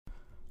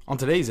On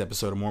today's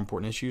episode of More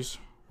Important Issues,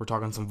 we're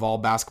talking some Vol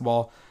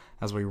basketball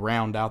as we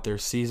round out their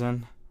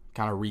season,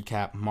 kind of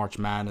recap March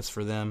Madness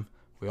for them.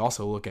 We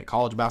also look at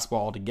college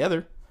basketball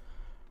altogether.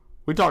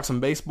 We talk some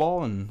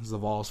baseball and as the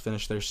Vols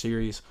finish their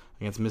series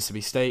against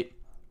Mississippi State.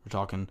 We're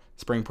talking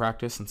spring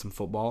practice and some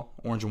football.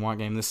 Orange and white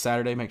game this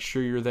Saturday. Make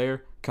sure you're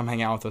there. Come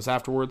hang out with us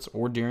afterwards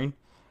or during.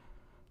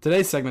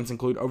 Today's segments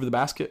include Over the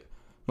Basket,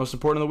 Most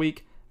Important of the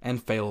Week,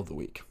 and Fail of the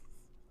Week.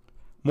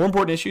 More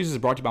Important Issues is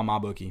brought to you by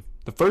MyBookie.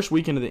 The first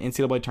weekend of the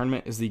NCAA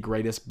tournament is the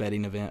greatest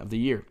betting event of the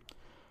year.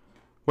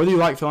 Whether you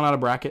like filling out a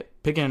bracket,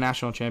 picking a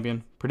national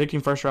champion,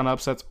 predicting first-round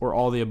upsets, or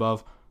all the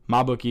above,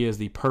 MyBookie is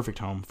the perfect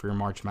home for your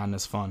March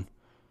Madness fun.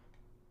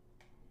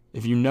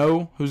 If you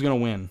know who's going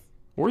to win,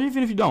 or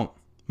even if you don't,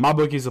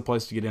 MyBookie is the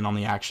place to get in on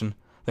the action.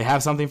 They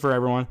have something for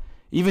everyone,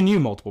 even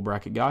you, multiple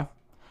bracket guy.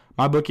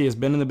 MyBookie has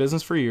been in the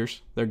business for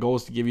years. Their goal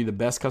is to give you the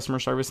best customer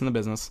service in the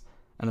business,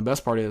 and the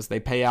best part is they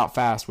pay out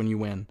fast when you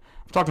win.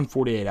 I'm talking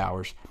 48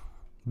 hours.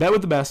 Bet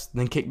with the best,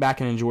 then kick back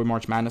and enjoy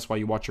March Madness while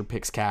you watch your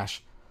picks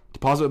cash.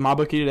 Deposit with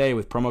MyBookie today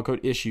with promo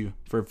code ISSUE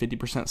for a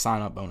 50%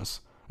 sign-up bonus.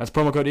 That's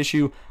promo code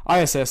ISSUE,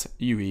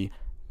 ISSUE.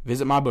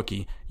 Visit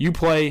MyBookie. You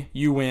play,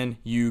 you win,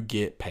 you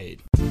get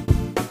paid.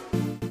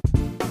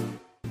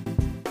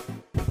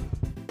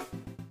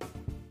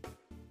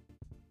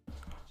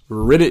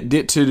 Reddit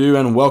dit to do,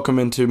 and welcome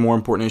into More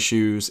Important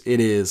Issues. It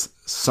is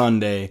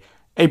Sunday,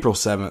 April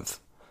 7th.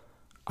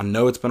 I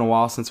know it's been a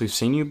while since we've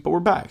seen you, but we're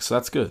back, so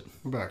that's good.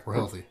 We're back. We're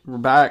healthy. We're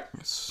back.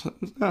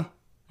 I'm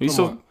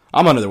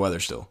under the weather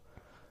still,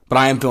 but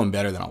I am feeling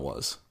better than I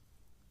was.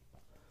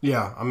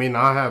 Yeah, I mean,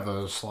 I have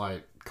a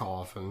slight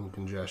cough and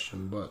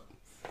congestion, but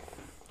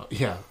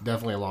yeah,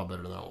 definitely a lot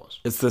better than I was.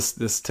 It's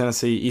this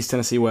Tennessee, East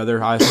Tennessee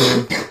weather, I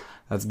assume,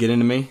 that's getting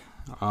to me,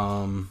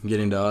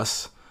 getting to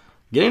us,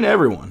 getting to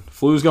everyone.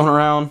 Flu's going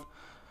around,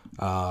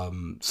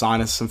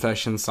 sinus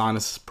infections,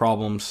 sinus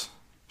problems.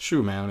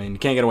 Shoot, man, I mean, you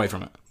can't get away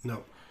from it.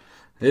 No.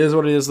 It is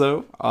what it is,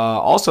 though.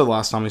 Also, the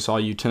last time we saw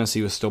you,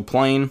 Tennessee was still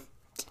playing.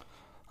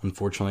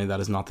 Unfortunately, that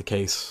is not the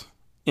case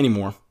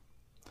anymore.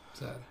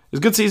 Sad. It was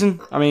a good season.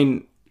 I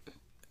mean,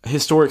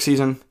 historic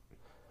season.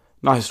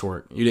 Not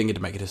historic. You didn't get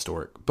to make it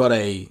historic. But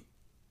a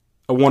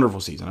wonderful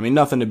season. I mean,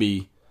 nothing to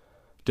be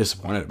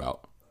disappointed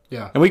about.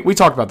 Yeah. And we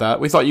talked about that.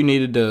 We thought you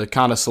needed to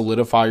kind of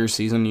solidify your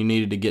season. You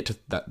needed to get to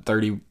that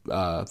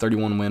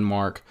 31 win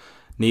mark.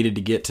 You needed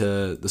to get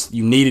to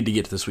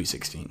the Sweet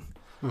 16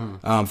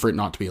 for it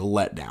not to be a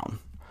letdown.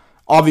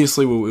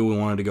 Obviously, we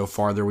wanted to go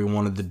farther. We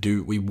wanted to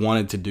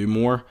do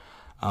more,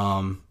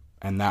 and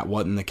that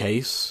wasn't the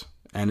case.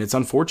 And it's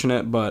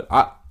unfortunate, but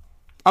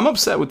I'm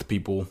upset with the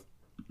people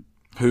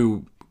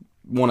who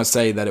want to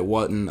say that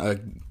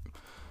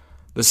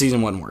the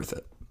season wasn't worth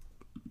it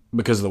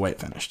because of the way it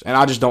finished. And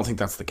I just don't think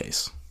that's the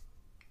case.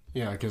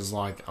 Yeah, because,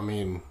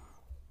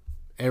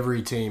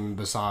 every team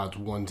besides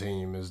one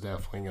team is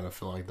definitely going to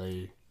feel like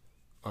they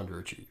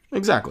underachieved.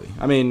 Exactly.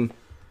 I mean,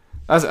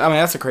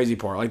 that's the crazy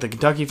part. Like the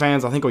Kentucky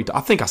fans, I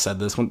think I said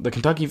this, when the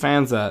Kentucky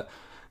fans that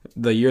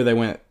the year they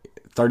went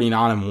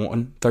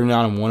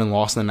 39-1 and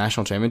lost in the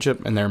national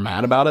championship, and they're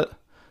mad about it.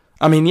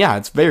 I mean, yeah,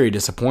 it's very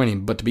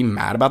disappointing, but to be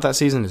mad about that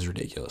season is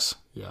ridiculous.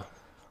 Yeah.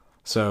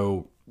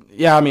 So,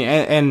 yeah, I mean,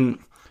 and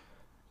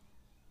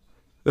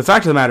the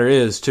fact of the matter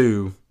is,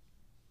 too,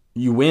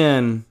 you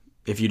win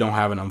if you don't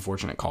have an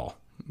unfortunate call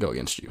go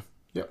against you.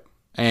 Yep.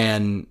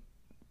 And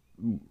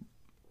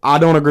I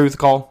don't agree with the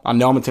call. I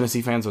know I'm a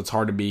Tennessee fan, so it's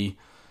hard to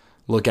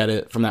look at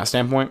it from that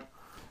standpoint.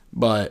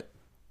 But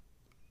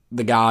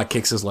the guy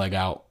kicks his leg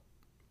out.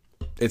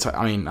 I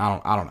don't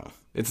know.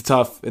 It's a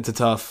tough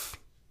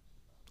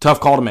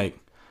call to make.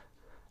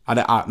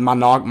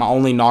 My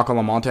only knock on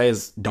Lamonte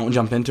is don't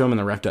jump into him, and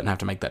the ref doesn't have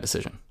to make that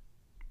decision.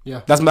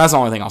 Yeah, that's the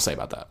only thing I'll say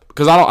about that.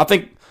 Because I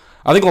think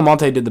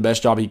Lamonte did the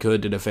best job he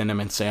could to defend him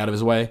and stay out of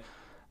his way.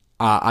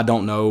 I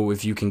don't know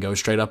if you can go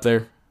straight up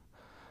there.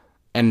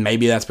 And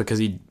maybe that's because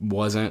he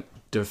wasn't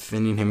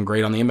defending him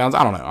great on the inbounds.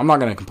 I don't know. I'm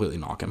not going to completely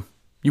knock him.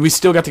 We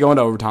still got to go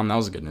into overtime. That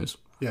was the good news.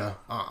 Yeah.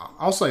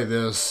 I'll say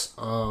this.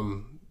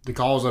 The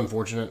call is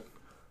unfortunate.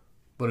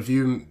 But if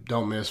you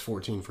don't miss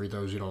 14 free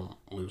throws, you don't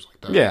lose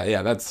like that.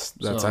 Yeah, that's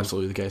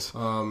absolutely the case.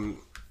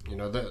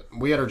 That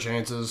we had our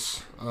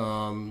chances.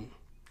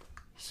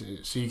 So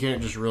you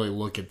can't just really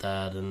look at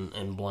that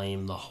and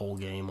blame the whole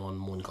game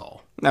on one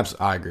call.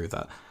 I agree with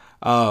that.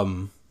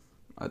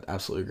 I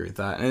absolutely agree with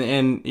that.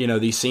 And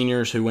these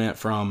seniors who went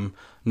from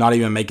not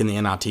even making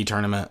the NIT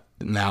tournament,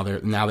 now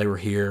they were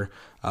here,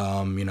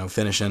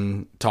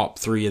 finishing top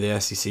 3 of the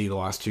SEC the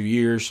last 2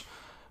 years,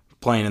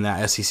 playing in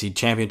that SEC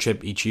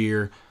championship each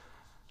year,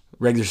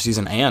 regular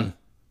season and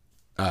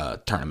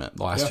tournament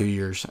the last 2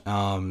 years.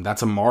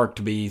 That's a mark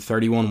to be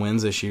 31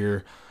 wins this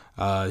year.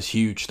 It's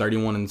huge.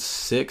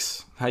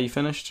 31-6. How you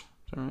finished? Is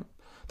that right?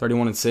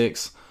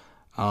 31-6.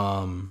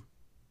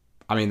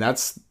 I mean,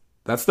 that's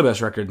the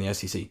best record in the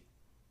SEC.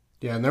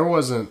 Yeah, and there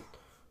wasn't.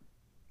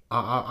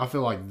 I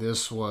feel like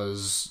this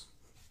was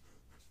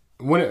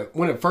when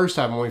it first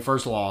happened. When we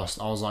first lost,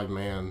 I was like,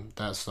 man,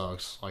 that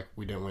sucks. Like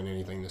we didn't win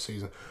anything this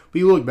season. But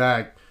you look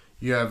back,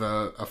 you have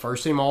a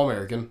first team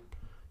All-American.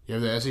 You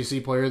have the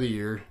SEC Player of the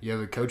Year. You have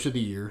the Coach of the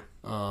Year,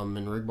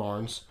 in Rick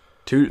Barnes.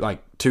 Two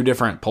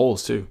different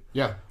polls too.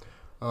 Yeah.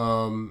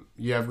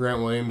 You have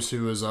Grant Williams,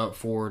 who is up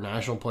for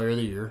National Player of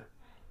the Year.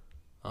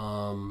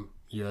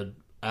 You had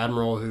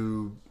Admiral,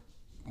 who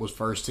was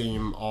first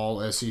team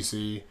All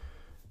SEC.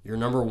 You're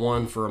number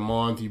one for a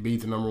month. You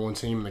beat the number one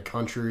team in the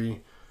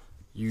country.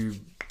 You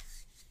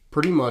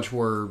pretty much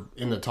were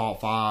in the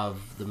top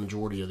 5 the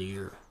majority of the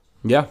year.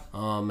 Yeah.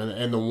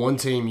 And the one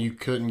team you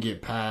couldn't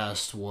get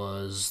past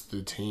was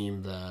the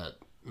team that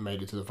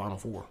made it to the Final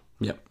Four.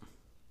 Yep.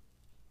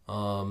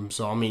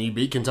 So, I mean, you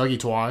beat Kentucky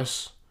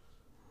twice.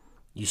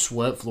 You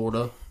swept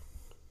Florida.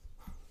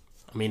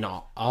 I mean,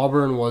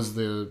 Auburn was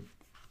the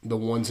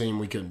one team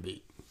we couldn't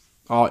beat.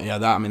 Oh yeah,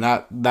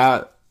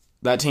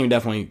 that team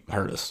definitely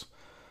hurt us.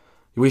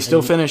 We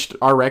still finished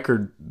our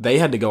record. They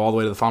had to go all the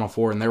way to the Final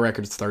Four, and their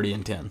record's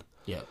 30-10.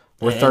 Yeah,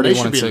 we're 31-6. They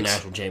should be in the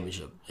national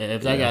championship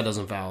if that guy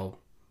doesn't foul.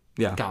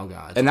 Yeah, Kyle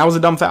Guy. And that was a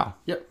dumb foul.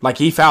 Yep. Like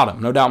he fouled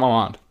him, no doubt in my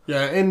mind.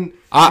 Yeah, and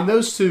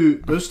those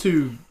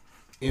two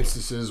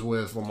instances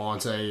with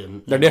Lamonte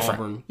and they're different.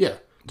 Auburn, yeah,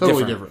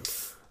 totally different.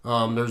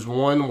 There's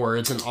one where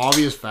it's an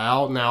obvious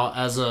foul. Now,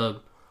 as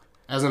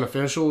an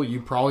official,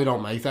 you probably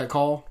don't make that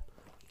call,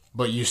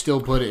 but you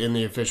still put it in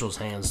the official's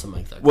hands to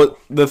make that call. Well,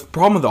 the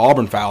problem with the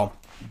Auburn foul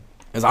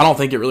is I don't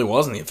think it really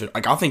was in the official.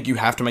 Like, I think you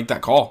have to make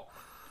that call.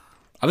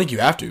 I think you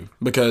have to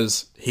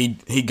because he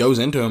goes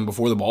into him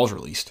before the ball's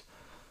released.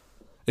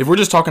 If we're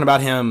just talking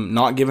about him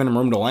not giving him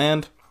room to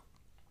land,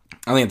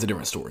 I think it's a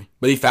different story.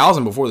 But he fouls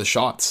him before the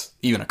shots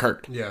even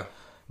occurred. Yeah.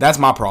 That's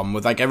my problem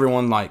with, like,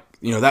 everyone, like,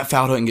 you know, that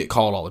foul doesn't get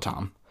called all the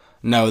time.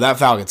 No, that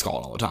foul gets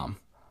called all the time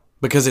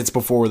because it's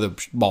before the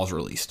ball's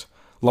released.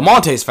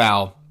 Lamonte's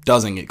foul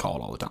doesn't get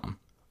called all the time.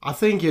 I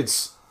think if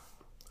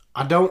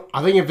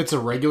it's a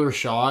regular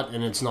shot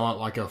and it's not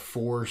like a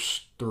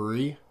forced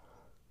 3,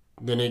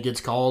 then it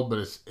gets called. But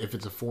if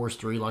it's a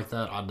forced 3 like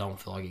that, I don't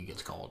feel like it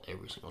gets called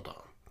every single time.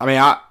 I mean,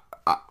 I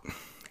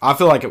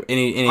feel like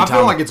any time. I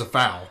feel like it's a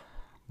foul,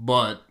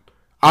 but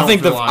I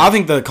think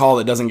the call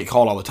that doesn't get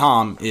called all the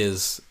time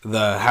is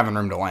the having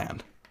room to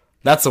land.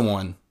 That's the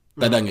one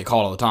that doesn't get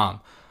called all the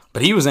time.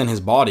 But he was in his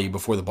body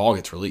before the ball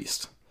gets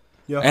released.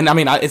 Yeah. And I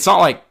mean, it's not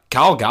like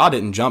Kyle Guy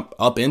didn't jump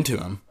up into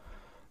him.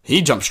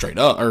 He jumped straight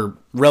up, or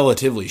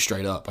relatively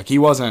straight up. Like he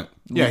wasn't.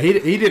 Yeah, he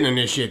didn't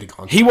initiate the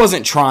contact. He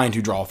wasn't trying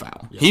to draw a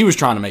foul. Yeah. He was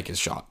trying to make his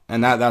shot,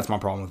 and that's my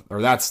problem with,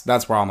 or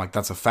that's where I'm like,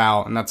 that's a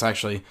foul, and that's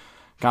actually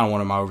kind of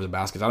one of my over the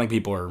baskets. I think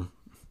people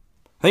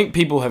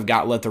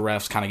have let the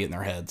refs kind of get in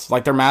their heads.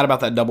 Like they're mad about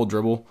that double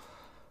dribble,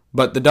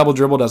 but the double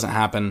dribble doesn't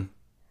happen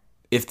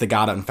if the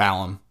guy doesn't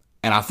foul him.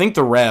 And I think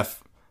the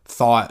ref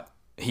thought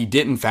he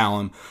didn't foul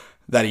him,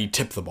 that he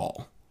tipped the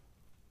ball.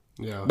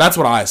 Yeah. That's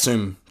what I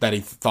assume that he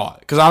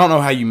thought. Because I don't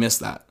know how you miss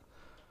that.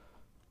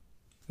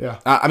 Yeah.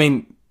 I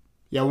mean...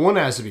 Yeah, one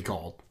has to be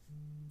called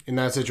in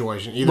that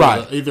situation.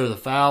 Either the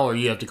foul or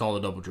you have to call the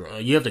double dribble.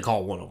 You have to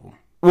call one of them.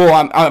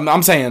 Well,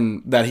 I'm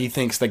saying that he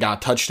thinks the guy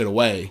touched it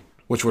away,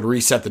 which would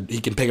reset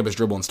he can pick up his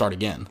dribble and start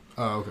again.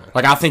 Oh, okay.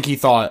 Like, I think he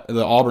thought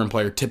the Auburn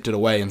player tipped it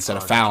away instead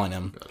of fouling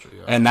him. Gotcha,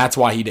 yeah. And that's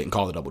why he didn't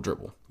call the double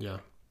dribble. Yeah.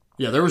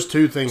 Yeah, there was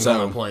 2 things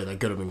on the play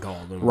that could have been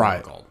called. And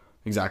right. Called.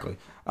 Exactly.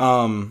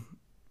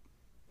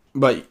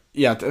 But,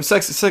 yeah,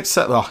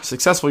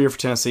 successful year for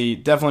Tennessee.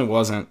 Definitely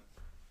wasn't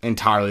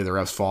entirely the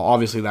ref's fault.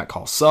 Obviously, that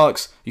call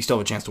sucks. You still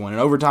have a chance to win in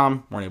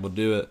overtime. Weren't able to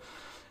do it.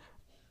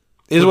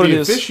 Is what it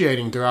is. The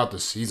officiating throughout the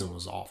season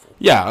was awful.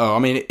 Yeah, I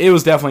mean, it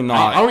was definitely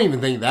not. I don't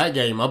even think that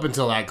game, up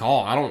until that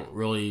call, I don't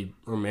really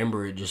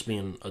remember it just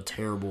being a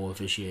terrible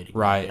officiating.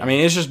 Right. I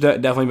mean, it's just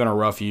definitely been a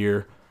rough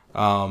year.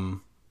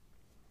 Definitely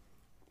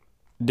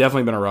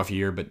been a rough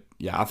year, but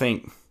yeah, I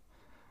don't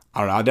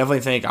know. I definitely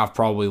think I've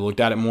probably looked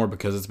at it more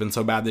because it's been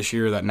so bad this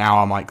year that now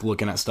I'm like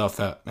looking at stuff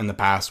that in the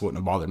past wouldn't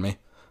have bothered me.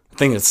 I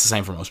think it's the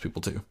same for most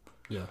people too.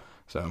 Yeah.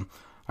 So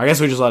I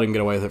guess we just let him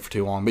get away with it for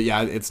too long. But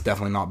yeah, it's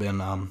definitely not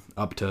been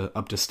up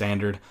to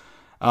standard.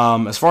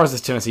 As far as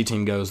this Tennessee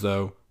team goes,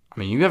 though, I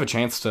mean, you have a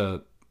chance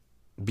to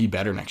be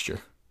better next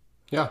year.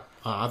 Yeah,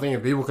 I think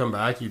if people come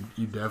back, you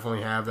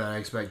definitely have that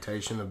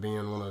expectation of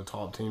being one of the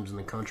top teams in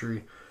the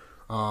country.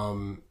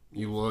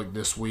 You look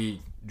this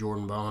week,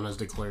 Jordan Bowen has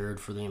declared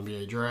for the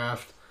NBA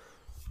draft.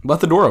 Let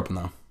the door open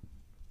though.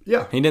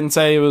 Yeah, he didn't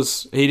say it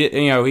was. He did.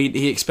 You know,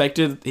 he expects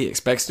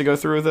to go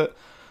through with it.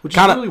 Which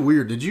is really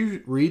weird. Did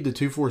you read the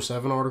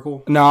 247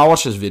 article? No, I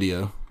watched his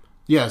video.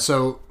 Yeah,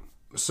 so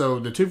the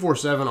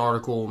 247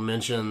 article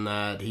mentioned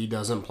that he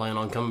doesn't plan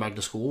on coming back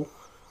to school,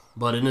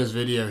 but in his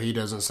video he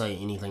doesn't say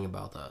anything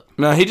about that.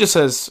 No, he just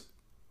says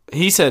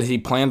he said he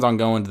plans on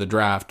going to the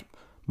draft,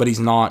 but he's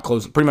not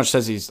close. Pretty much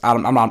says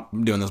I'm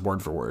not doing this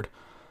word for word,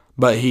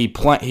 but he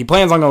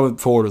plans on going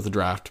forward with the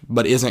draft,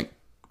 but isn't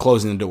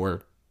closing the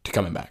door to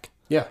coming back.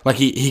 Yeah, like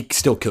he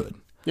still could.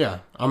 Yeah,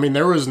 I mean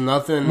there was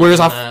nothing in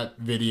that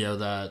video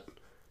that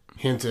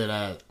hinted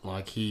at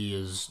like he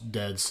is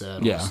dead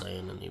set on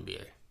staying in the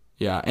NBA.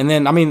 Yeah, and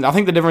then I mean I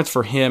think the difference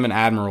for him and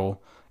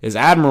Admiral is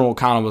Admiral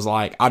kind of was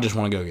like, I just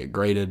want to go get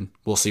graded.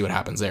 We'll see what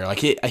happens there. Like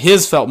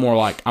his felt more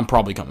like I'm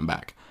probably coming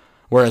back.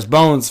 Whereas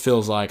Bones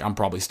feels like I'm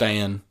probably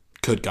staying,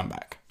 could come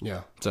back.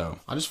 Yeah. So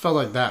I just felt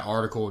like that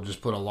article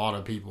just put a lot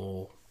of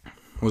people.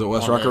 was it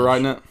Wes On Rucker edge.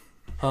 writing it?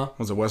 Huh?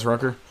 Was it Wes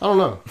Rucker? I don't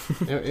know.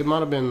 It might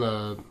have been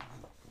the.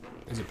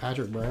 Is it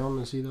Patrick Brown?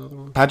 Is he the other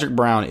one? Patrick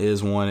Brown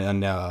is one,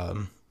 and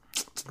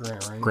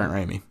Grant Ramey. Grant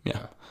Ramey.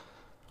 Yeah.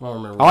 I don't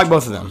remember. I like which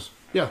both one of it them. was.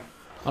 Yeah.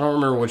 I don't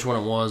remember which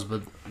one it was,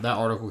 but that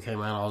article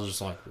came out. I was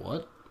just like,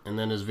 what? And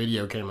then his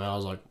video came out. I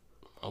was like,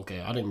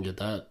 okay, I didn't get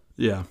that.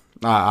 Yeah.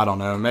 I don't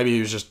know. Maybe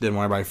he just didn't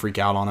want everybody to freak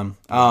out on him.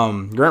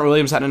 Grant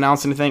Williams hadn't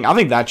announced anything. I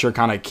think that's your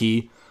kind of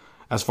key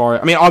as far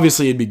as, I mean,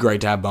 obviously it'd be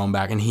great to have Bone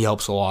back, and he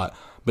helps a lot.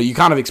 But you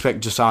kind of expect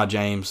Josiah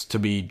James to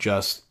be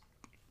just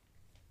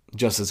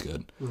as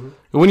good. Mm-hmm.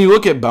 When you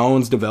look at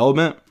Bone's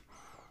development,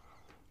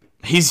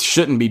 he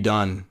shouldn't be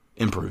done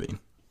improving.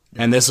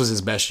 And this was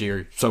his best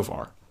year so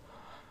far.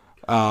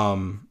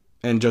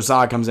 And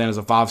Josiah comes in as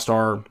a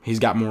 5-star. He's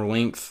got more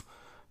length.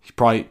 He's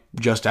probably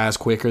just as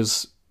quick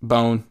as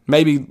Bone.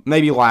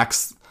 Maybe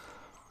lacks.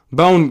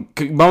 Bone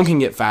can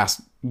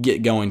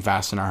get going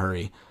fast in a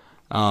hurry.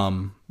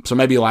 So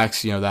maybe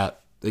lacks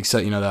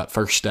that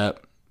first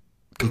step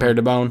compared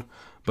to Bone.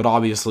 But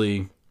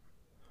obviously,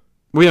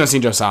 we haven't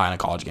seen Josiah in a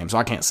college game, so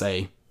I can't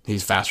say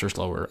he's faster or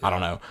slower. I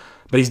don't know,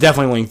 but he's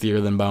definitely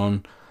lengthier than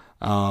Bone.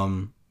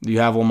 You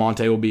have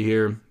Lamonte will be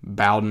here.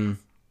 Bowden.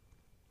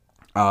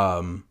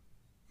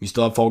 You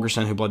still have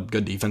Fulgerson, who played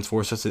good defense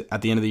for us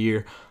at the end of the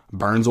year.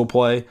 Burns will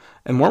play.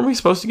 And weren't we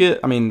supposed to get,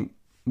 I mean,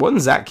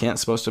 wasn't Zach Kent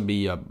supposed to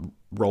be a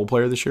role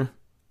player this year?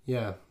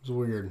 Yeah, it was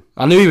weird.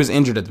 I knew he was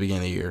injured at the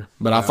beginning of the year,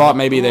 but I thought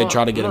maybe they'd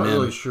try to get him in. I'm not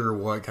really sure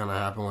what kind of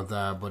happened with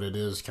that, but it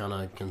is kind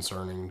of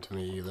concerning to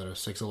me that a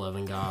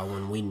 6'11" guy,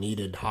 when we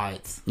needed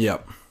height,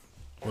 Yep.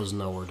 was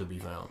nowhere to be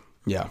found.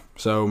 Yeah.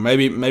 So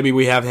maybe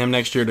we have him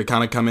next year to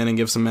kind of come in and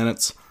give some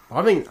minutes.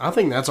 I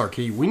think that's our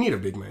key. We need a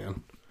big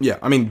man. Yeah,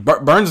 I mean,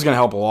 Burns is going to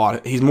help a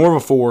lot. He's more of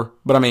a 4,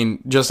 but I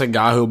mean, just a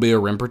guy who'll be a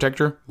rim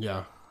protector.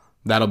 Yeah.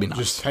 That'll be nice.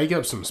 Just take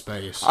up some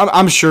space.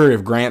 I'm sure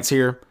if Grant's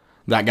here,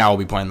 that guy will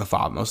be playing the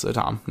 5 most of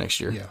the time next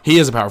year. Yeah. He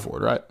is a power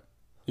forward, right?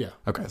 Yeah.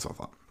 Okay, that's what I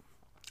thought.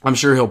 I'm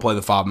sure he'll play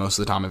the 5 most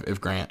of the time if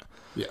Grant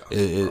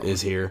is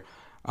here.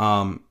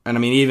 And I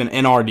mean, even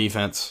in our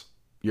defense,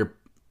 you're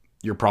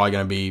probably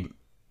going to be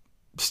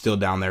still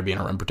down there being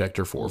a rim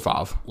protector 4 or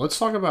 5. Let's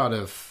talk about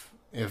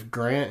if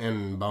Grant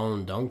and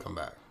Bone don't come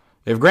back.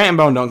 If Grant and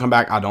Bone don't come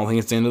back, I don't think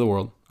it's the end of the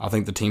world. I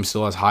think the team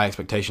still has high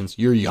expectations.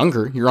 You're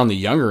younger. You're on the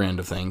younger end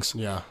of things.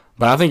 Yeah.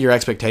 But I think your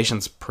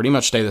expectations pretty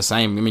much stay the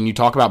same. I mean, you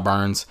talk about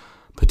Burns,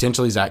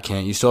 potentially Zach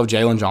Kent. You still have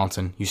Jalen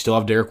Johnson. You still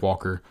have Derek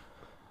Walker.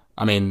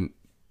 I mean...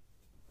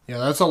 Yeah,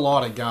 that's a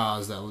lot of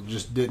guys that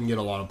just didn't get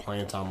a lot of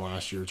playing time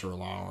last year to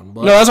rely on.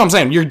 But, no, that's what I'm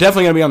saying. You're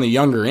definitely going to be on the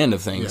younger end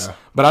of things. Yeah.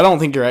 But I don't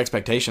think your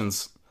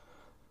expectations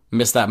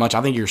miss that much.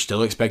 I think you're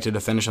still expected to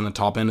finish on the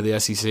top end of the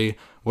SEC,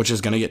 which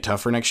is going to get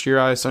tougher next year,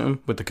 I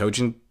assume, with the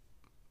coaching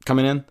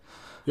coming in.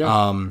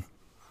 Yeah.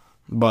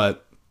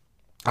 But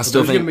I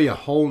still there's think... going to be a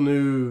whole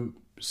new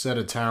set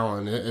of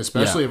talent,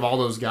 especially if all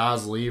those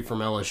guys leave from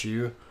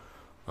LSU.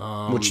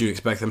 Which you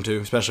expect them to,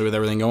 especially with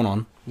everything going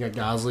on. You got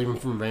guys leaving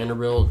from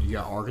Vanderbilt. You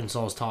got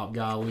Arkansas's top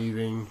guy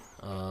leaving.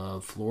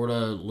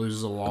 Florida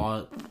loses a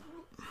lot.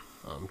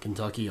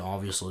 Kentucky,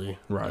 obviously.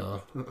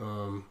 Right.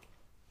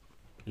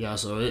 Yeah,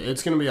 so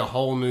it's going to be a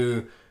whole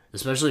new,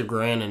 especially if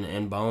Grant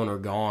and Bone are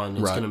gone,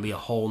 it's going to be a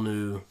whole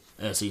new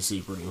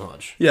SEC pretty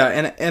much. Yeah,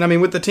 and I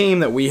mean, with the team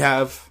that we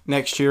have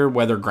next year,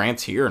 whether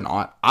Grant's here or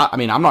not, I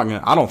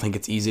don't think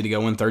it's easy to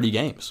go win 30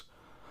 games.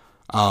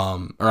 Or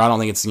I don't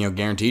think it's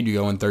guaranteed you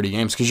go in 30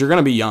 games because you're going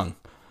to be young.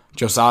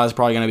 Josiah's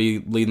probably going to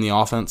be leading the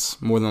offense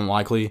more than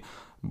likely.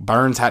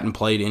 Burns hadn't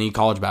played any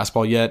college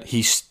basketball yet.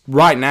 He's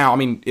right now. I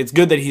mean, it's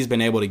good that he's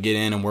been able to get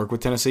in and work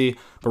with Tennessee,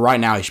 but right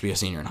now he should be a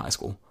senior in high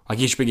school. Like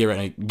he should be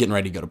getting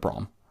ready to go to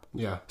prom.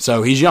 Yeah.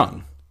 So he's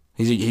young.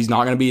 He's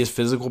not going to be as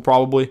physical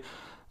probably,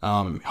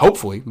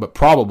 hopefully, but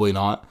probably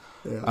not.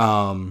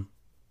 Yeah.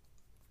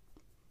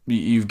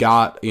 You've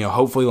got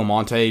hopefully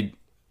Lamonte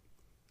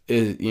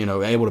is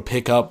able to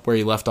pick up where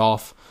he left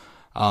off,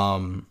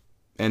 and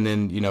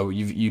then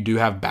you do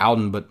have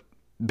Bowden, but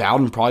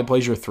Bowden probably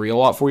plays your 3 a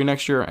lot for you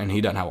next year, and he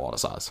doesn't have a lot of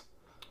size.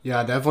 Yeah,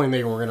 I definitely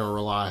think we're going to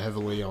rely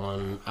heavily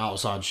on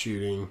outside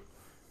shooting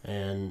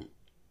and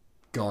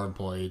guard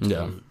play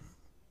to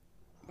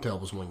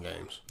help us win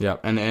games. Yeah,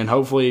 and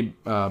hopefully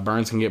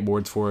Burns can get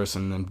boards for us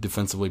and then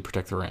defensively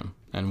protect the rim,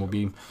 and we'll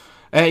be.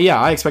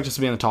 I expect us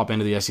to be on the top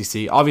end of the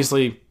SEC.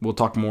 Obviously, we'll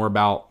talk more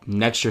about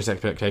next year's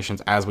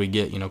expectations as we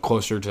get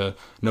closer to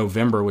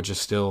November, which is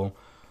still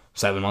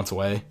 7 months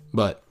away.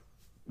 But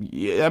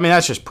yeah, I mean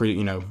that's just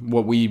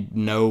what we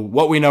know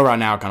right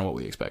now, kind of what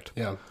we expect.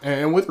 Yeah,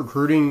 and with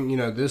recruiting,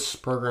 this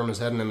program is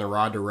heading in the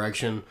right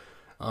direction.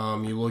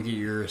 You look at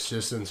your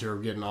assistants who are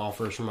getting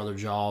offers from other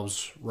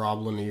jobs.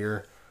 Rob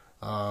Lanier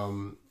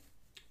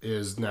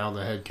is now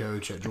the head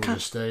coach at Georgia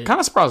State. Kind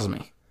of surprises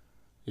me.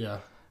 Yeah.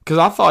 Because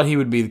I thought he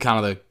would be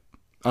kind of the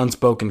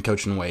unspoken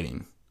coach in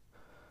waiting.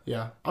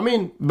 Yeah. I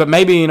mean... But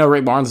maybe,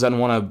 Rick Barnes doesn't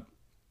want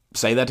to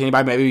say that to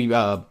anybody. Maybe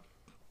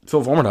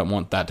Phil Fulmer doesn't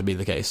want that to be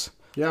the case.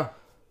 Yeah.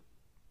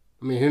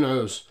 I mean, who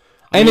knows?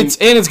 And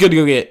it's good to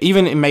go get.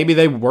 Even maybe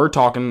they were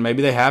talking,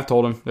 maybe they have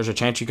told him there's a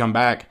chance you come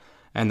back,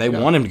 and they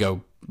want him to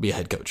go be a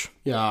head coach.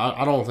 Yeah,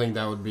 I don't think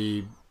that would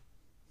be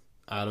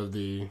out of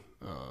the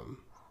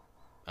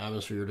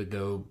atmosphere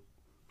to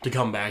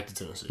come back to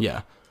Tennessee.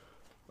 Yeah.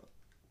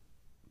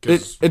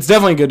 It's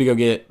definitely good to go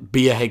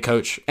be a head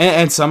coach.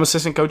 And some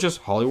assistant coaches,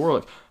 Holly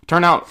Warlick,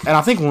 turn out, and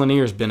I think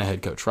Lanier's been a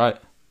head coach, right?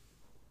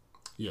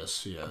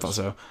 Yes, he has. I thought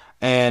so.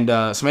 And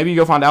so maybe you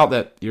go find out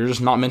that you're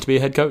just not meant to be a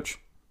head coach.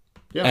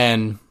 Yeah.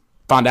 And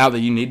find out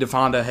that you need to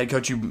find a head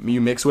coach you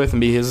mix with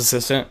and be his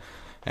assistant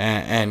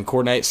and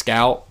coordinate,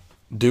 scout,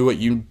 do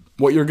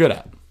what you're good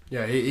at.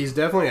 Yeah, he's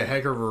definitely a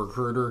heck of a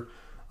recruiter.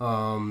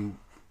 And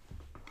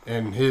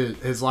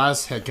his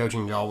last head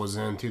coaching job was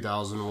in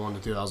 2001 to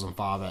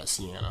 2005 at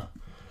Siena.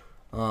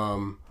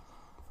 So,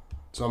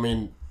 I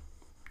mean,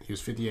 he was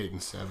 58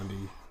 and 70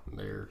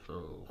 there.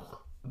 So,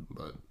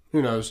 but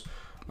who knows?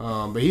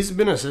 But he's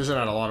been assistant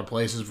at a lot of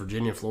places,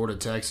 Virginia, Florida,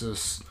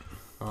 Texas,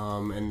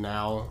 and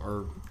now,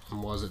 or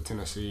was it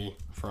Tennessee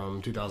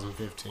from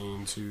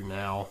 2015 to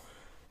now.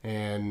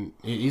 And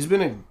he's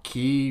been a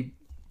key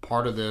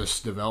part of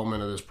this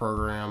development of this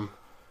program.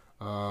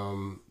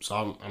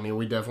 So, I mean,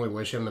 we definitely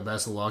wish him the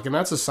best of luck. And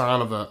that's a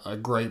sign of a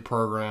great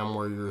program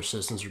where your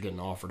assistants are getting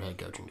offered head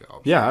coaching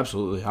jobs. Yeah,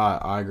 absolutely.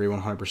 I agree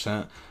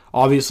 100%.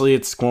 Obviously,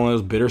 it's one of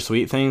those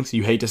bittersweet things.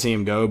 You hate to see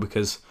him go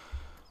because,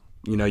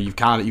 you've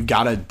got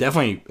to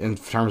definitely, in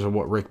terms of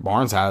what Rick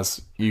Barnes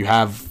has, you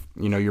have,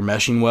 you're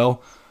meshing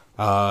well.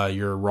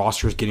 Your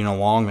roster's getting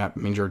along. That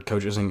means your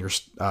coaches and your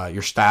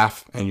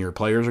staff and your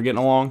players are getting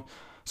along.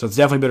 So it's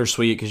definitely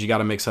bittersweet because you got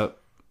to mix up.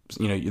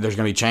 There's going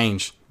to be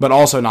change, but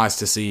also nice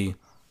to see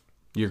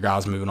your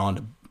guys moving on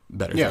to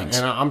better things.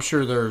 Yeah, and I'm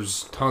sure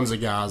there's tons of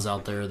guys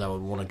out there that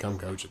would want to come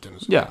coach at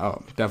Tennessee. Yeah,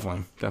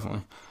 definitely.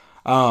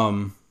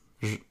 Any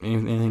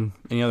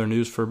other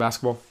news for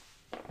basketball?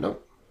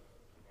 Nope.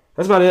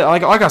 That's about it.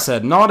 Like I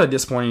said, not a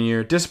disappointing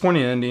year,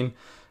 disappointing ending,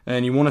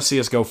 and you want to see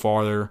us go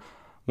farther.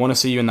 Want to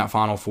see you in that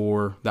Final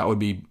Four. That would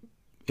be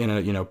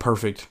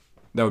perfect.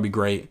 That would be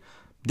great.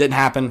 Didn't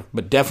happen,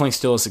 but definitely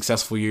still a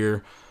successful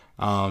year.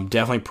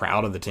 Definitely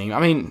proud of the team.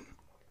 I mean,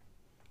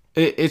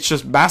 it's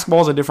just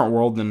basketball is a different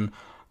world than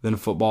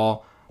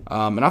football,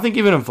 and I think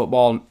even in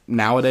football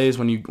nowadays,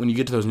 when you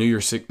get to those New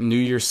Year's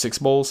Six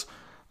bowls,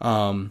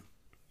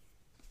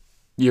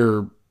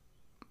 you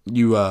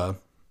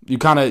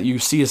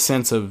see a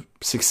sense of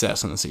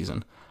success in the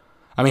season.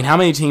 I mean, how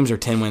many teams are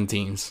 10-win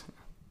teams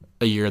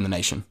a year in the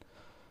nation?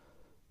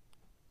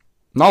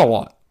 Not a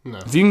lot. No.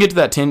 If you can get to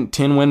that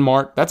 10-win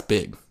mark, that's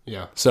big.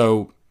 Yeah.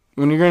 So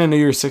when you're in a New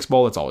Year's Six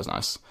bowl, it's always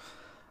nice.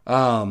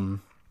 So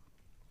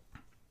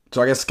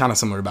I guess it's kind of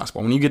similar to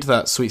basketball. When you get to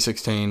that Sweet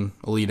 16,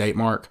 Elite 8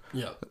 mark,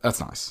 yeah, that's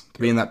nice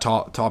to be in that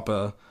top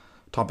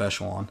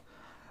echelon.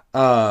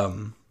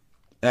 And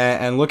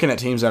looking at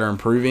teams that are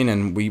improving,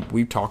 and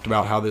we've talked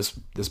about how this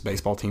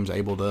baseball team's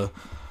able to,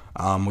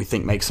 we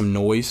think, make some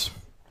noise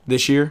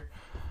this year.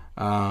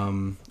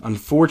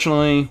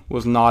 Unfortunately,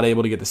 was not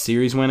able to get the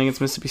series win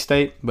against Mississippi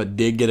State, but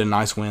did get a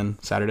nice win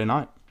Saturday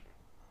night.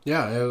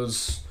 Yeah, it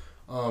was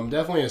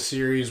definitely a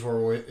series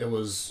where it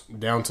was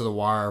down to the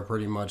wire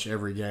pretty much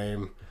every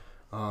game.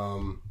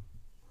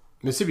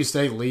 Mississippi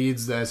State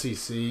leads the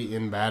SEC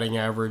in batting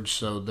average,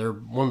 so they're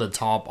one of the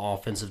top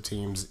offensive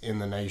teams in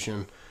the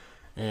nation.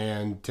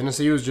 And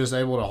Tennessee was just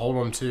able to hold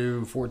them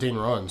to 14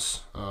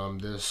 runs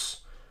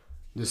this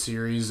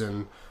series.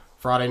 And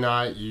Friday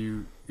night,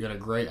 you got a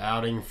great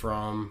outing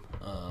from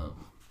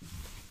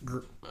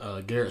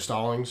Garrett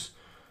Stallings.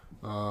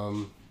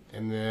 And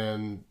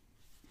then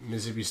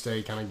Mississippi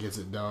State kind of gets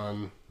it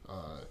done.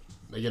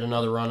 They get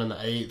another run in the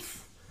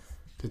 8th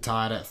to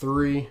tie it at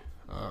 3.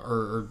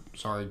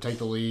 Take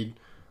the lead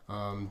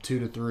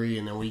 2-3,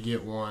 and then we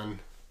get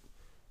one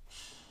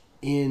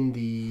in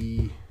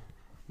the...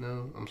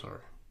 No, I'm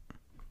sorry.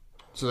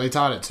 So they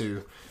tied it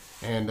 2,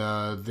 and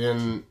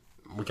then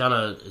we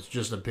it's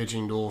just a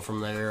pitching duel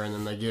from there, and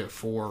then they get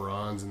 4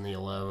 runs in the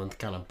 11th,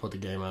 kind of put the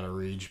game out of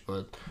reach.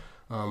 But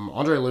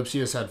Andre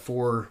Lipsius had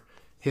 4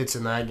 hits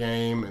in that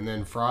game, and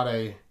then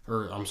Saturday,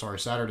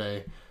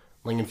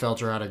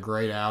 Lingenfelter had a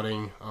great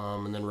outing,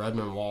 and then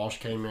Redmond Walsh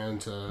came in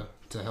to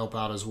help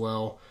out as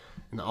well.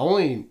 And the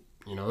only,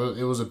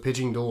 it was a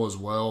pitching duel as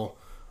well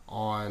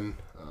on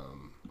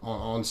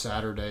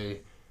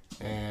Saturday,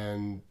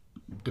 and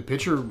the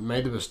pitcher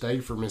made the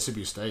mistake for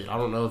Mississippi State. I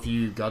don't know if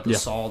you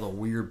saw the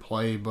weird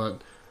play,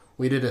 but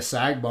we did a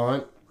sack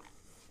bunt,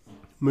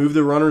 moved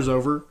the runners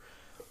over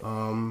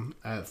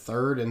at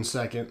third and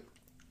second,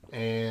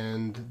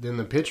 and then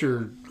the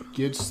pitcher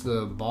gets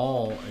the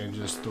ball and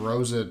just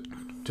throws it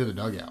to the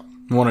dugout.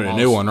 Wanted a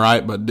new one,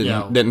 right? But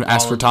didn't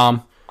ask for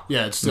time.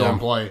 Yeah, it's still in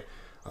play.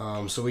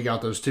 So we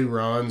got those 2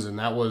 runs, and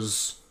that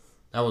was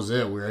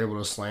it. We were able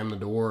to slam the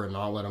door and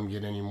not let them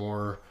get any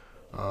more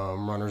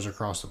runners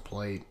across the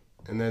plate.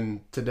 And then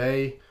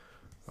today,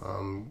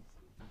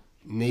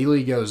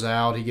 Neely goes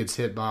out. He gets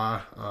hit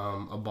by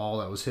a ball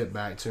that was hit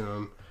back to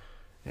him,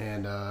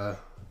 and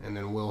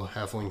then Will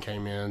Heflin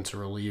came in to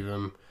relieve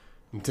him.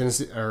 And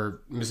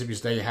Mississippi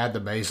State had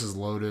the bases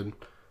loaded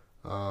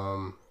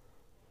And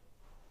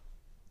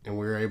we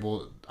were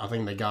able. I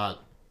think they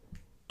got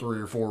 3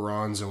 or 4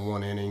 runs in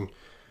 1 inning,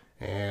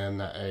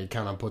 and it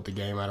kind of put the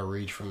game out of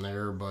reach from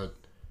there. But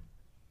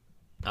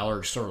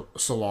Alex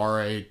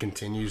Solare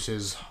continues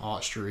his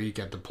hot streak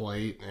at the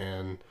plate,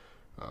 and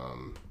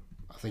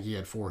I think he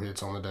had 4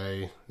 hits on the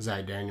day.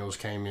 Zach Daniels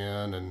came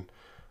in and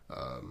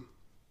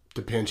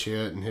to pinch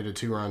hit and hit a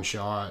 2-run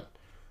shot.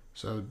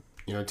 So,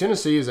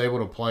 Tennessee is able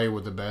to play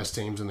with the best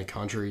teams in the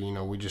country.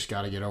 We just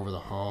got to get over the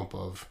hump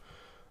of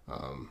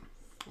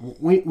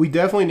we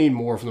definitely need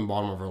more from the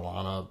bottom of our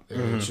lineup.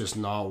 It's just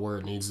not where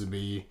it needs to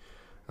be.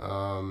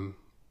 Those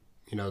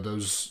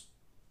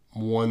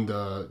 1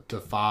 to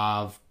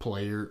 5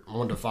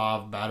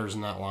 batters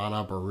in that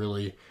lineup are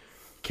really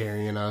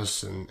carrying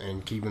us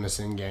and keeping us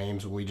in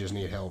games. We just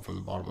need help from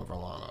the bottom of our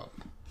lineup.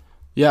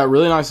 Yeah,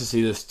 really nice to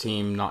see this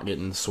team not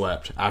getting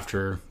swept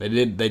after they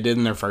did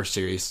in their first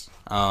series.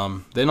 They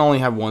didn't only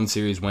have 1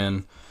 series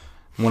win,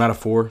 1 out of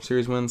 4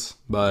 series wins,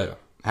 but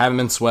haven't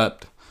been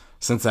swept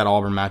since that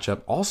Auburn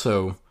matchup.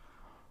 Also,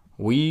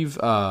 we've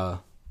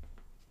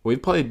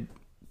played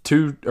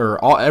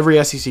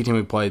every SEC team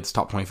we played is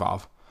top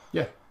 25.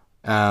 Yeah.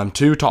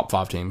 2 top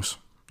 5 teams.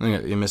 I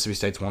think Mississippi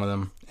State's one of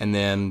them, and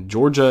then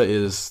Georgia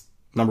is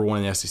number 1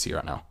 in the SEC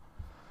right now.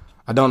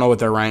 I don't know what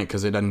they're ranked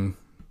because it doesn't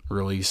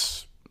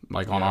release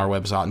on our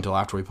website until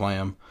after we play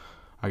them.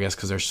 I guess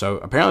because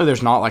apparently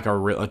there's not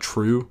a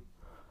true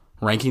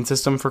ranking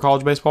system for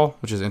college baseball,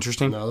 which is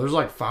interesting. No, there's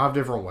 5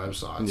 different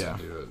websites that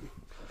do it.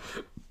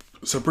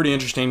 So pretty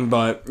interesting,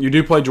 but you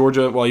do play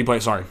Georgia. Well, getting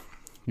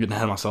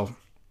ahead of myself.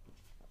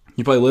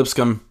 You play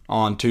Lipscomb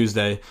on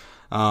Tuesday,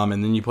 and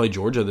then you play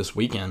Georgia this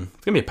weekend.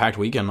 It's gonna be a packed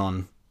weekend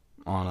on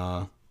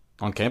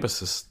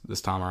campus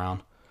this time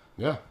around.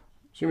 Yeah,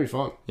 it's gonna be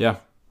fun. Yeah,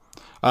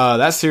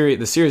 the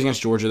series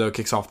against Georgia though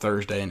kicks off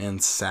Thursday and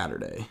ends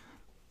Saturday.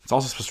 It's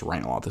also supposed to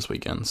rain a lot this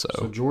weekend.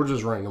 So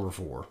Georgia's ranked number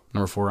 4.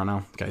 Number 4 right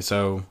now. Okay,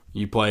 so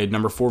you played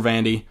number 4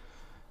 Vandy,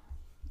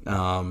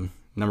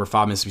 number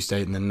 5 Mississippi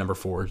State, and then number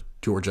 4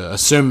 Georgia.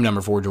 Assume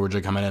number 4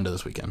 Georgia coming into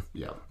this weekend.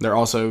 Yeah, they're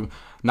also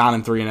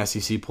 9-3 in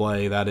SEC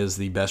play. That is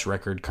the best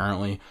record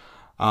currently.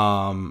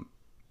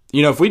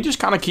 If we just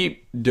kind of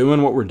keep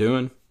doing what we're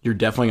doing, you're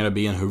definitely going to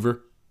be in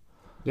Hoover.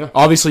 Yeah.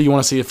 Obviously, you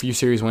want to see a few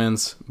series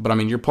wins, but I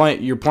mean, you're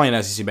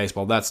playing SEC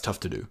baseball. That's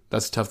tough to do.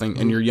 That's a tough thing,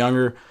 and you're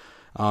younger.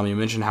 You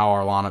mentioned how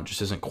our lineup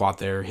just isn't quite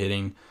there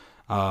hitting,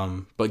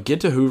 but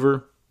get to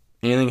Hoover.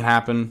 Anything can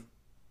happen.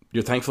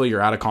 Thankfully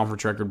your out of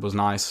conference record was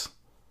nice.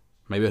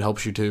 Maybe it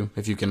helps you too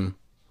if you can.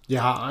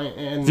 Yeah,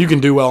 if you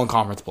can do well in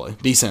conference play,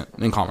 decent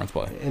in conference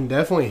play, and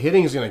definitely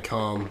hitting is going to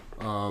come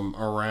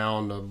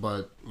around,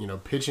 but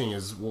pitching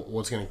is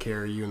what's going to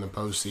carry you in the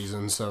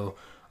postseason. So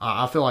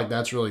I feel like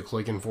that's really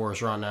clicking for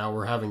us right now.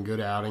 We're having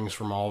good outings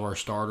from all of our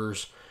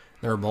starters.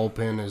 Their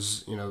bullpen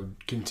is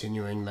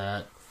continuing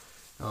that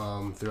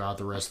throughout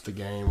the rest of the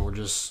game. We're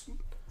just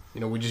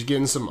we just get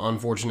in some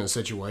unfortunate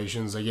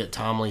situations. They get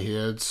timely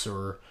hits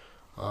or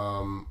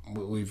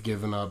we've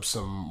given up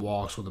some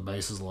walks with the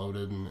bases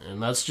loaded,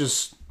 and that's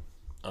just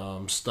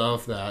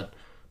stuff that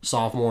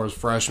sophomores,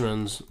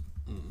 freshmen,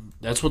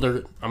 that's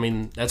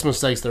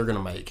mistakes they're going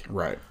to make.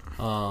 Right.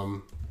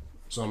 So,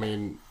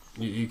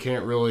 you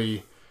can't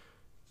really,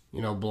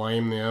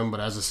 blame them, but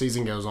as the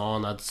season goes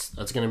on,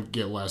 that's going to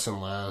get less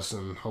and less,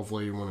 and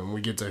hopefully when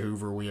we get to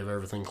Hoover, we have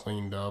everything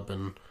cleaned up,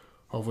 and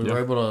hopefully we're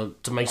able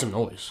to make some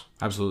noise.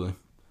 Absolutely.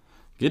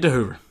 Get to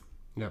Hoover.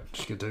 Yep,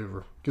 just get to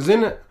Hoover. Because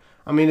then,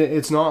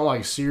 it's not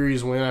like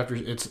series win after,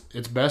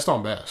 it's best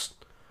on best.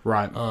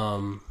 Right.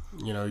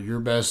 Your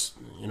best,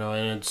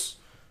 and it's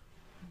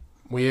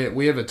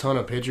we have a ton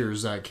of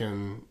pitchers that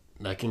can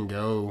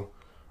go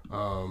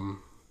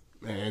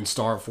and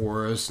start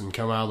for us and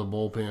come out of the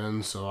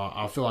bullpen. So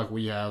I feel like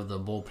we have the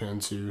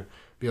bullpen to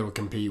be able to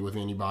compete with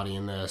anybody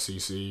in the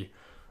SEC.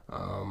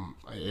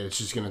 It's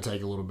just going to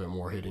take a little bit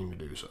more hitting to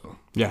do so.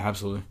 Yeah,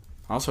 absolutely.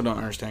 I also don't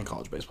understand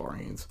college baseball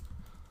rankings.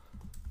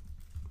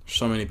 There's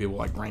so many people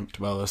ranked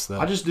above us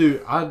that I just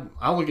do.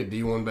 I look at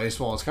D1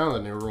 baseball. It's kind of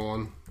the newer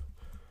one.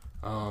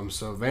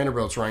 So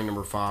Vanderbilt's ranked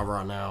number 5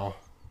 right now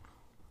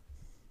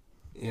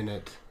in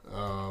it.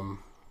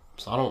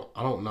 So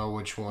I don't know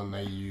which one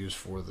they use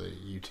for the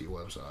UT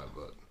website,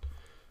 but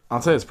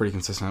I'll say it's pretty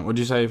consistent. What'd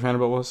you say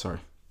Vanderbilt was? Sorry.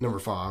 Number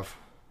 5.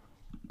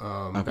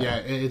 Okay. Yeah,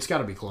 it's got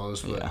to be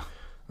close. But,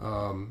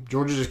 yeah.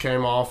 Georgia just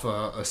came off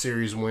a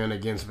series win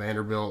against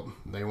Vanderbilt.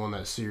 They won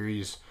that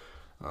series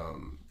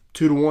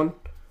 2-1.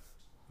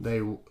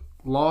 They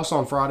lost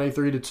on Friday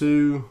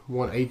 3-2,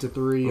 won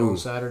 8-3 on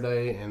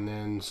Saturday, and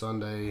then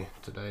Sunday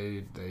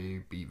today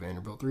they beat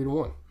Vanderbilt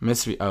 3-1.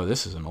 Mississippi. Oh,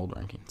 this is an old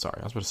ranking. Sorry,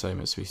 I was about to say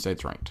Mississippi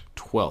State's ranked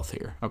 12th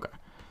here. Okay,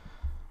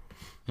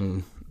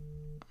 and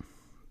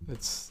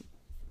it's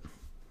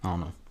I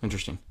don't know.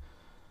 Interesting.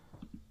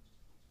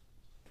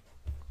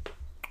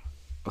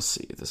 Let's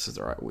see if this is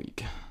the right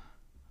week.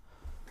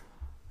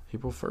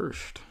 April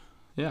 1st.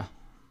 Yeah,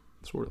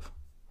 sort of.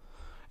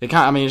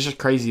 It's just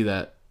crazy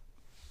that.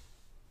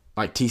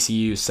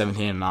 TCU is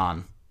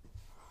 17-9.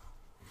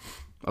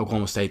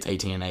 Oklahoma State's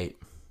 18-8.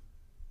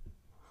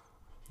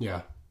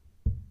 Yeah.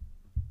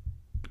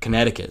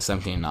 Connecticut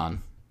 17-9.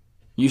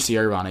 UC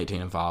Irvine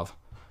 18-5.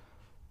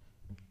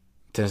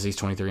 Tennessee's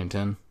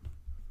 23-10.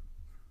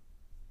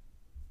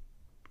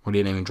 Or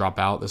didn't even drop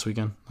out this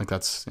weekend. Like,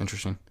 that's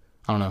interesting.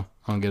 I don't know.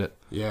 I don't get it.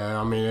 Yeah,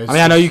 I mean,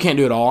 I know you can't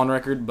do it all on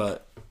record,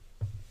 but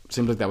it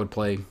seems like that would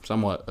play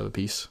somewhat of a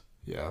piece.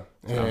 Yeah,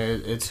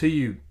 and it's who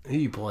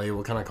you play,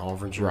 what kind of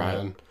conference you're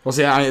in. Well,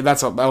 see, that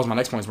was my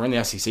next point. We're in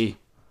the SEC.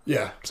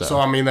 Yeah. So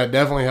I mean, that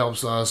definitely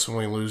helps us when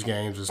we lose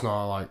games. It's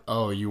not like,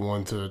 oh, you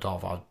won to a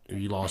top 5,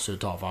 you lost to a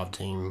top 5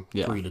 team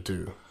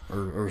 3-2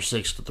 or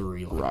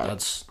 6-3. Like,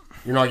 right.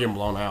 You're not getting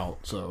blown out.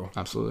 So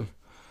absolutely.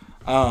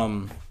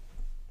 What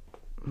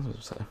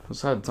was I say?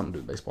 This had something to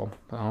do with baseball.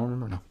 I don't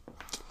remember now.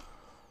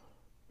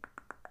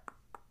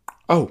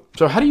 Oh,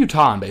 so how do you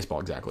tie in baseball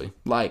exactly?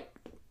 Like,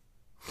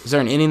 is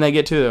there an inning they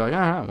get to? They're like, all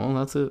right, well,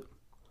 that's it.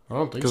 I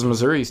don't think so. Because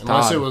Missouri's tied.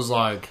 Unless it was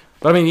like...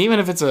 But, I mean, even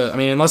if it's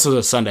unless it was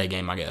a Sunday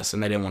game, I guess,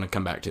 and they didn't want to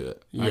come back to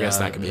it. I guess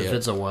that could be if it. If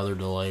it's a weather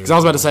delay. Because I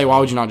was about to say, why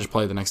would you not just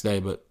play the next day?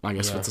 But I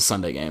guess if it's a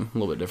Sunday game, a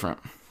little bit different.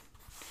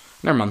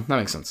 Never mind. That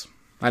makes sense.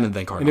 I didn't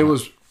think hard. And it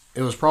was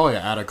probably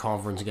an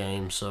out-of-conference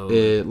game, so...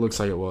 It looks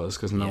like it was,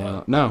 because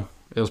no,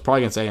 it was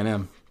probably against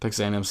A&M.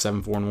 Texas A&M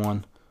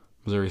 7-4-1.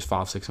 Missouri's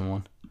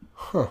 5-6-1.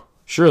 Huh.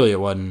 Surely it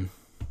wasn't.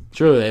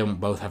 Surely they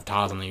won't both have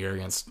ties on the year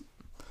against...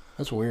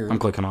 That's weird. I'm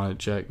clicking on it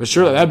to check. But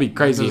surely that'd be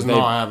crazy if they... It does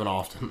not happen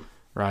often.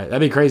 Right.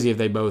 That'd be crazy if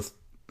they both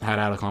had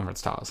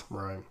out-of-conference ties.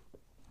 Right.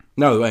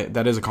 No, wait.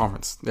 That is a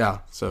conference. Yeah.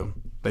 So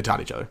they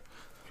tied each other.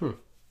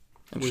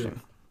 Interesting.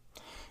 Weird.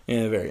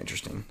 Yeah, very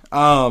interesting.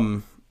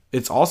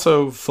 It's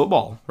also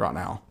football right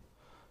now.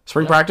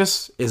 Spring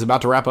practice is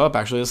about to wrap up.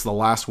 Actually, this is the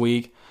last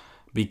week.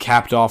 Be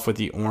capped off with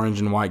the orange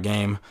and white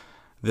game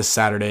this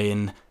Saturday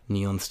in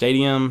Neyland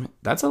Stadium.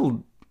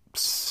 Isn't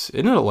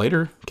it a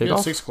later kickoff? Yeah,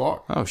 6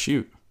 o'clock. Oh,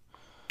 shoot.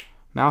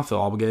 Now I feel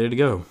obligated to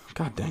go.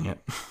 God dang it.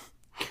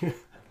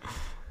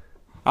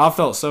 I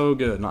felt so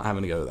good not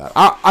having to go to that.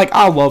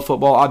 I love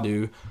football. I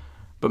do.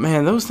 But,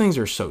 man, those things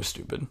are so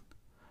stupid.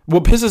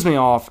 What pisses me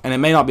off, and it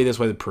may not be this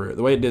way with Pruitt,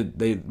 the way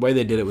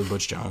they did it with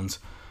Butch Jones,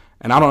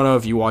 and I don't know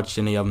if you watched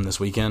any of them this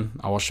weekend.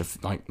 I watched,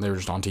 they were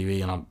just on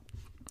TV, and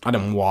I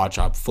didn't watch.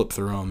 I flipped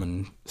through them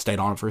and stayed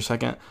on it for a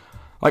second.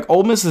 Like,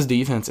 Ole Miss's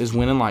defense is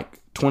winning,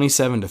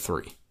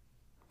 27-3.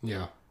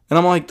 Yeah. And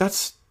I'm like,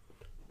 that's...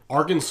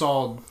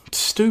 Arkansas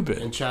stupid.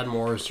 And Chad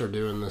Morris are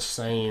doing the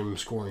same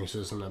scoring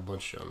system that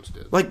Butch Jones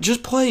did. Like,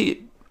 just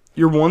play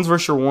your ones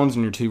versus your ones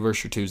and your two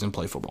versus your twos and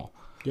play football.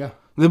 Yeah.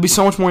 It'll be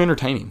so much more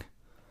entertaining.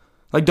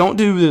 Like, don't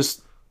do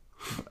this,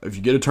 if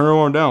you get a turnover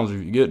on downs,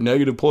 if you get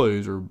negative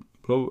plays, or...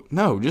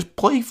 No, just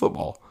play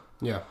football.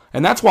 Yeah.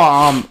 And that's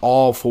why I'm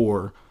all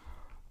for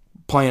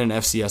playing an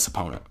FCS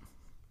opponent.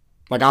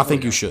 Like, I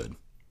think you should.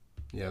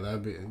 Yeah,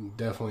 that'd be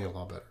definitely a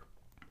lot better.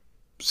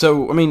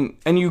 So, I mean,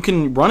 and you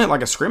can run it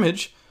like a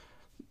scrimmage.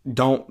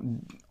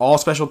 All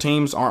special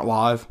teams aren't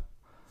live.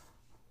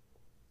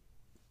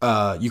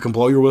 You can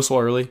blow your whistle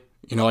early.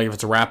 You know, like if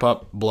it's a wrap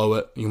up, blow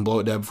it. You can blow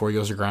it dead before he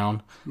goes to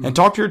ground. Mm-hmm. And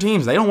talk to your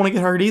teams. They don't want to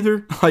get hurt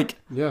either. Like,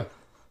 yeah.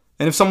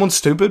 And if someone's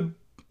stupid,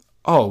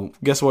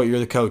 guess what? You're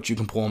the coach. You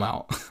can pull them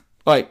out.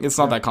 Like, it's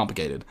not that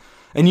complicated.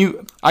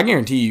 And I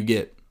guarantee you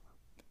get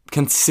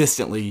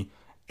consistently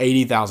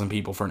 80,000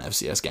 people for an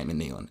FCS game in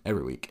Neyland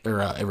every week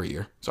or every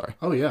year. Sorry.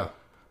 Oh yeah.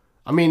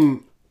 I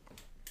mean,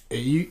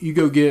 you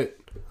go get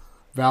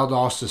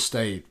Valdosta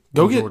State.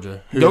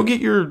 Georgia. Go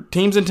get your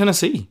teams in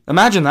Tennessee.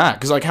 Imagine that.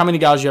 Because, how many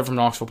guys you have from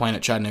Knoxville playing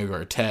at Chattanooga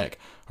or Tech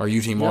or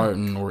UT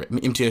Martin or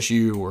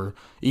MTSU or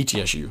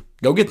ETSU.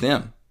 Go get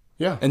them.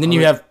 Yeah. And then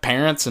you have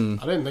parents and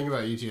I didn't think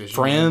about ETSU.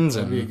 Friends.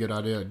 That'd be a good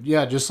idea.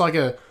 Yeah, just like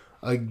a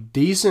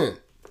decent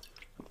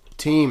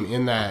team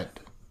in that,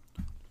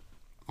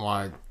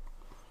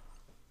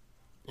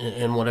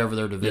 in whatever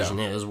their division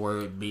is, where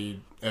it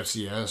be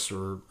FCS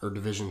or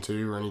Division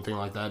II or anything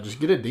like that. Just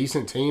get a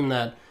decent team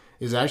that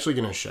is actually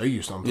going to show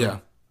you something. Yeah.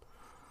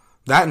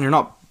 That, and you're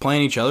not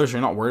playing each other, so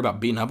you're not worried about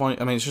beating up on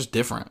it. I mean, it's just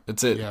different.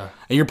 It's it. Yeah.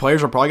 And your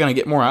players are probably going to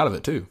get more out of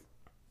it, too.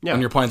 Yeah. When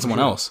you're playing someone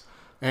else.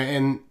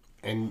 And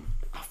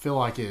I feel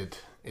like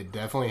it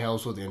definitely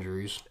helps with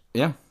injuries.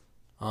 Yeah.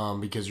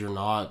 Because you're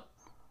not,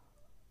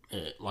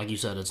 like you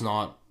said, it's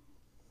not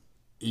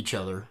each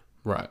other.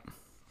 Right.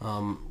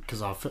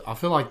 Because I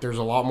feel like there's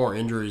a lot more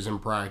injuries in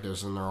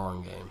practice than there are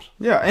in games.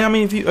 Yeah, and I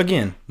mean, if you,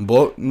 again,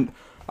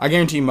 I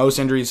guarantee most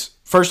injuries,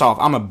 first off,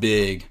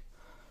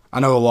 I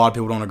know a lot of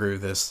people don't agree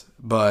with this,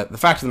 but the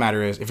fact of the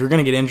matter is, if you're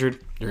going to get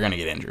injured, you're going to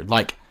get injured.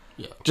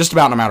 Just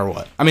about no matter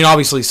what. I mean,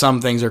 obviously,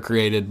 some things are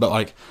created,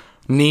 but,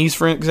 knees,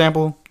 for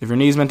example, if your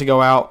knee's meant to go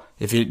out,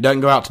 if it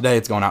doesn't go out today,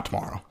 it's going out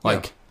tomorrow.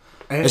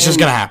 It's just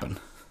going to happen.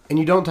 And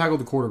you don't tackle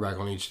the quarterback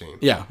on each team.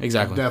 Yeah,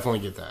 exactly. You definitely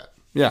get that.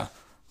 Yeah.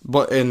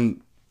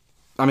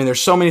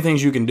 There's so many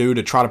things you can do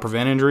to try to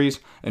prevent injuries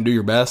and do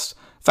your best.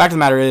 Fact of the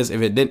matter is,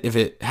 if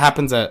it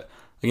happens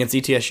against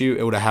ETSU,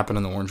 it would have happened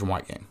in the orange and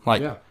white game.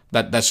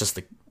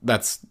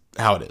 That's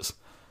how it is.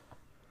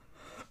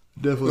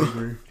 Definitely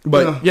agree.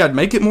 But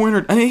make it more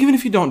entertaining. Even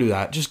if you don't do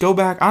that, just go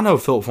back. I know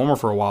Philip Fulmer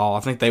for a while. I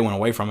think they went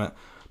away from it.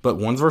 But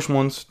ones versus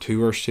ones, two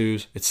versus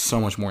twos, it's so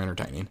much more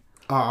entertaining.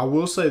 I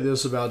will say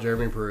this about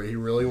Jeremy Pruitt. He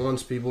really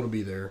wants people to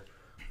be there.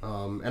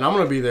 And I'm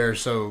going to be there,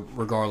 so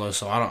regardless.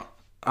 So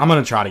I'm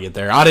going to try to get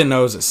there. I didn't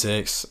know it was at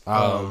 6.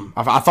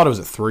 I thought it was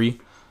at 3,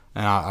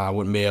 and I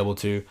wouldn't be able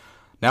to.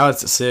 Now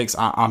it's at 6.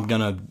 I'm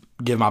going to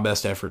give my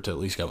best effort to at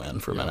least go in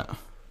for a minute.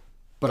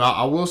 But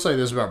I will say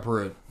this about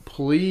Pruitt.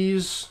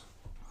 Please,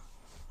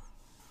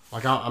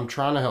 I'm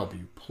trying to help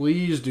you.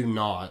 Please do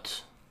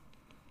not,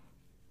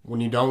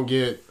 when you don't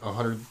get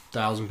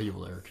 100,000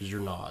 people there, because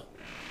you're not,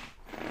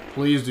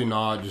 please do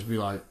not just be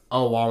like,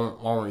 oh, why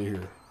weren't you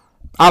here?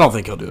 I don't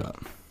think he'll do that.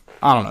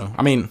 I don't know.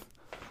 I mean,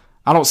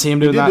 I don't see him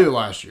doing that. He did do it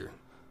last year.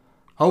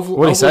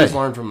 Hopefully he's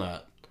learned from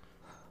that.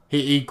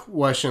 He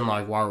questioned,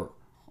 like, where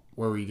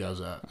were you guys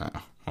at?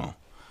 Well,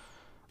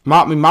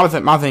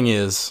 my thing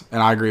is,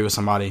 and I agree with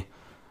somebody,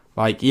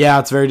 like, yeah,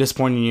 it's a very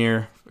disappointing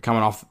year.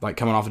 Coming off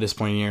a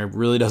disappointing year,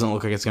 really doesn't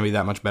look like it's going to be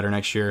that much better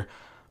next year.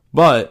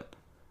 But,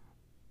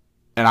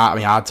 and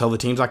I tell the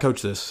teams I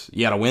coach this,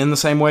 you got to win the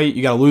same way,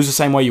 you got to lose the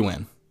same way you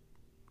win.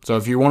 So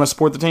if you want to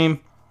support the team,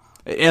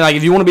 and like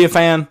if you want to be a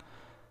fan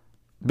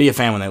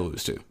when they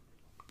lose too.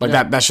 Like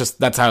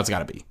that's how it's got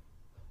to be.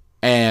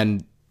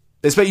 And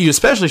you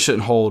especially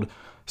shouldn't hold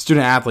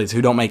student athletes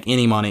who don't make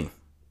any money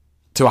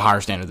to a higher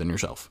standard than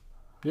yourself.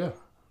 Yeah.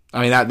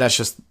 I mean that's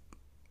just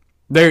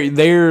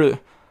they're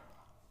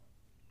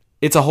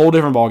it's a whole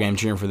different ballgame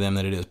cheering for them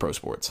than it is pro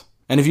sports.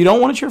 And if you don't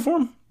want to cheer for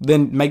them,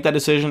 then make that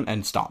decision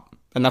and stop.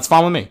 And that's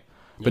fine with me.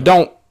 Yeah. But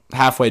don't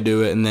halfway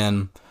do it and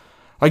then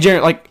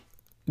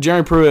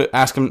Jeremy Pruitt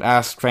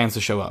asked fans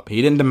to show up.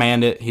 He didn't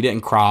demand it. He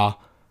didn't cry.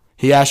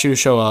 He asked you to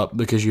show up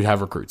because you'd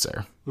have recruits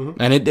there.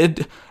 Mm-hmm. And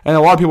and a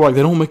lot of people are like,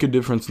 they don't make a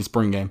difference in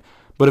spring game.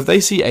 But if they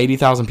see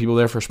 80,000 people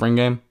there for a spring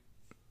game,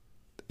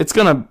 it's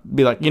going to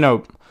be like,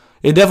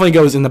 it definitely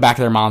goes in the back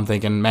of their mind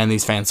thinking, man,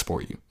 these fans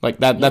support you. Like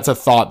that's a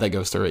thought that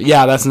goes through it.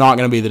 Yeah, that's not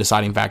going to be the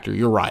deciding factor.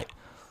 You're right.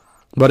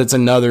 But it's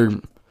another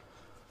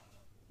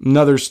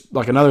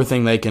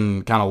thing they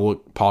can kind of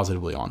look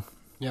positively on.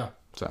 Yeah.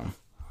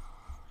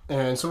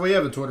 So we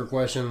have a Twitter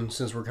question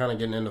since we're kind of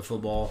getting into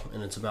football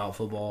and it's about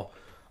football.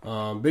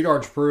 Big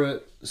Arch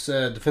Pruitt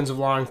said, defensive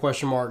line, ?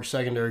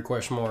 Secondary ?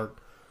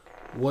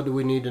 What do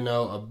we need to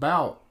know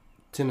about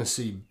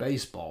Tennessee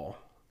baseball?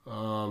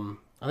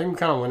 I think we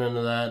kind of went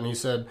into that, and he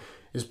said,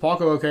 is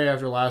Paco okay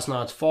after last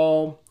night's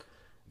fall?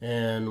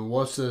 And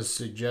what's the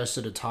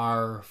suggested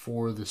attire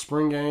for the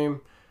spring game?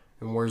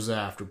 And where's the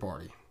after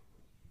party?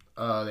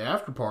 The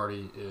after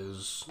party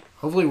is,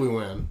 hopefully we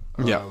win.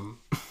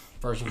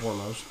 First and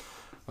foremost.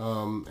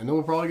 And then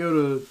we'll probably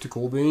go to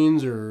Cool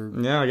Beans or...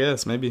 Yeah, I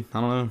guess. Maybe.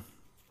 I don't know.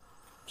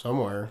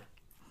 Somewhere.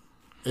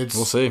 We'll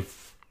see.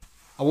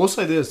 I will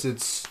say this.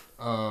 It's...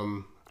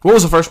 what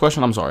was the first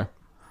question? I'm sorry.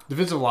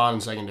 Defensive line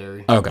and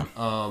secondary. Okay.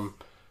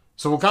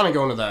 So we'll kind of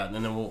go into that,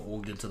 and then we'll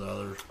get to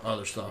the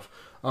other stuff.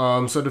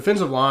 So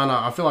defensive line,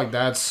 I feel like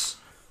that's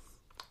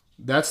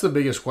the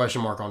biggest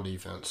question mark on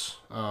defense,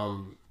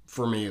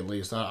 for me at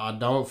least. I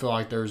don't feel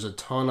like there's a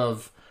ton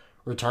of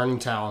returning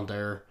talent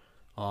there.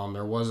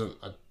 There wasn't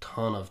a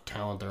ton of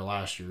talent there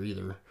last year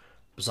either,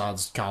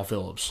 besides Kyle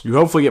Phillips. You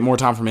hopefully get more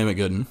time from Emmett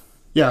Gooden.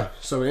 Yeah,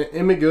 so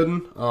Emmett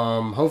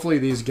Gooden, hopefully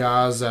these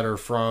guys that are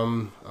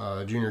from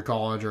junior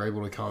college are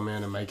able to come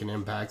in and make an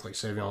impact, like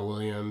Savion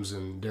Williams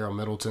and Daryl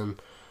Middleton.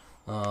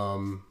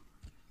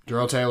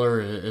 Darrell Taylor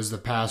is the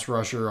pass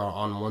rusher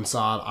on one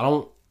side. I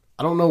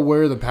don't know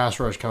where the pass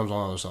rush comes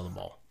on the other side of the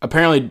ball.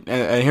 Apparently,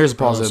 and here's a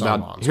positive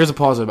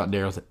about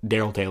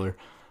Darrell Taylor.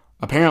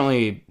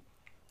 Apparently,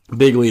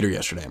 big leader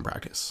yesterday in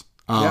practice.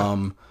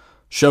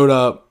 Showed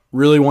up,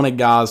 really wanted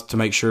guys to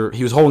make sure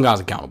he was holding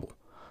guys accountable.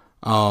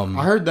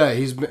 I heard that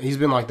he's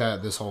been like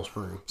that this whole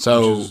spring,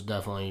 so which is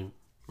definitely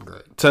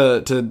great.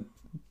 To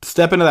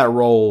step into that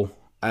role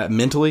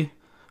mentally,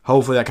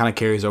 hopefully that kind of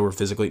carries over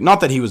physically.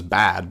 Not that he was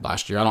bad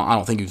last year. I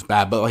don't think he was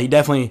bad, but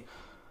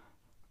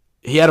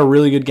he had a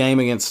really good game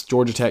against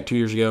Georgia Tech 2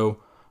 years ago.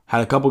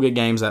 Had a couple good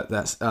games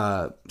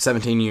that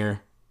 17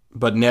 year,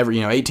 but never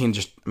 18.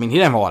 Just he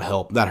didn't have a lot of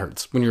help. That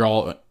hurts when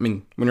you're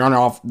when you're on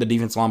off the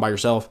defense line by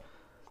yourself.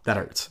 That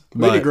hurts.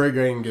 We had a great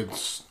game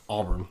against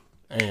Auburn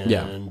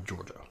and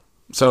Georgia.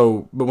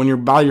 So, but when you're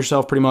by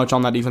yourself pretty much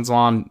on that defense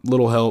line,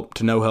 little help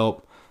to no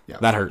help,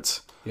 that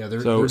hurts. Yeah, there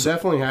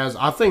definitely has.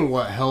 I think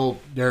what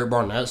helped Derek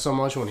Barnett so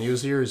much when he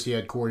was here is he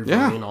had Corey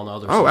Vereen on the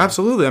other side. Oh,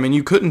 absolutely.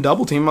 You couldn't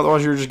double team,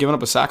 otherwise you were just giving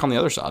up a sack on the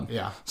other side.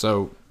 Yeah.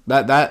 So,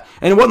 and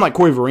it wasn't like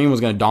Corey Vereen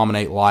was going to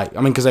dominate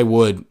because they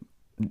would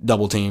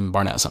double team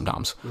Barnett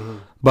sometimes. Mm-hmm.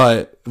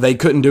 But they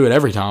couldn't do it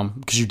every time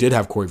because you did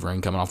have Corey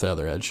Vereen coming off the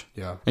other edge.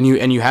 Yeah. And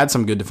you had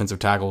some good defensive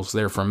tackles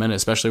there for a minute,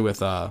 especially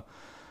with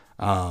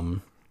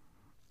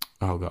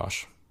oh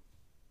gosh.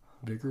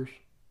 Vickers?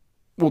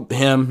 Well,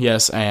 him,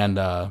 yes, and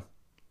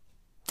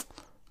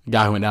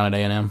guy who went down at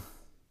A&M.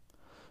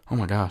 Oh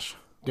my gosh.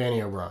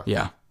 Danny O'Brien.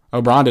 Yeah.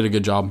 O'Brien did a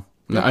good job.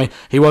 Yeah.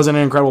 He wasn't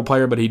an incredible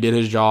player, but he did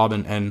his job,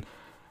 and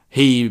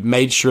he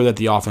made sure that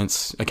the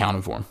offense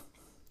accounted for him.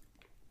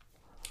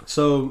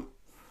 So,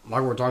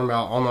 like we're talking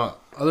about, on the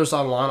other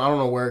side of the line, I don't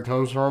know where it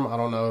comes from. I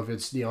don't know if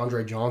it's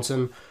DeAndre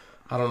Johnson.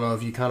 I don't know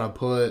if you kind of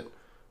put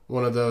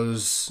one of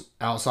those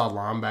outside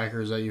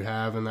linebackers that you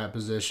have in that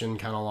position,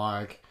 kind of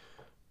like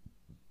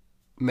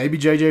maybe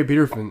J.J.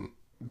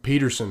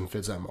 Peterson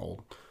fits that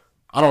mold.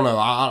 I don't know.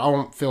 I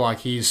don't feel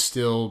like he's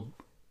still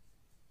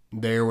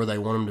there where they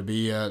want him to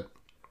be yet.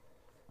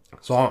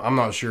 So I'm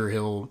not sure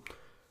he'll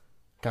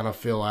kind of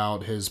fill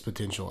out his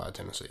potential at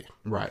Tennessee.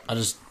 Right.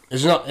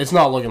 It's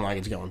not looking like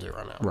it's going to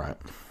right now. Right.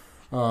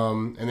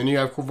 And then you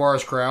have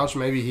Quavaris Crouch.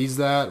 Maybe he's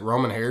that.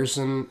 Roman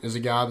Harrison is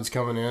a guy that's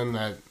coming in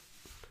that,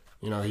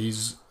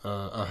 he's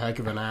a heck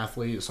of an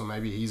athlete. So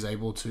maybe he's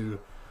able to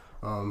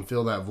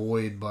fill that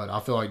void. But I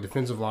feel like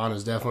defensive line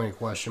is definitely a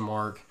question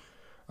mark.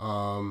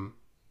 And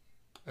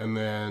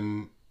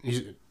then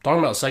he's talking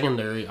about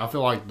secondary. I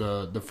feel like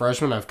the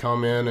freshmen have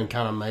come in and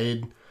kind of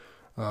made.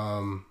 I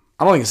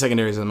don't think the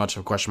secondary is as much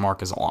of a question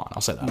mark as the line.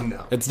 I'll say that.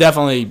 No. It's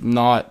definitely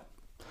not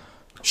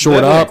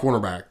short definitely up.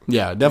 Cornerback.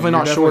 Yeah, definitely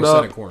not Definitely short set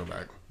up. at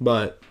cornerback.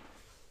 But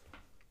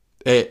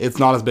it's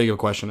not as big of a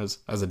question as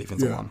a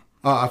defensive line.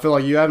 I feel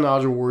like you have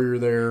Nigel Warrior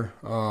there.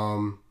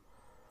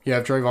 You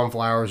have Trayvon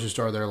Flowers who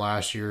started there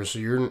last year, so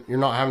you're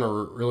not having to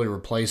really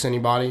replace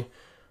anybody.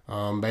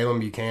 Balaam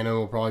Buchanan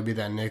will probably be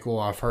that nickel.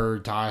 I've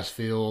heard Tyus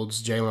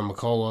Fields, Jalen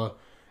McCullough,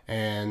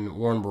 and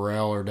Warren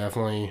Burrell are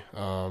definitely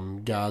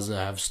guys that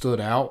have stood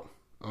out,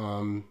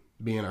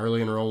 being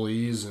early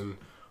enrollees, and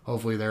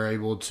hopefully they're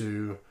able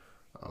to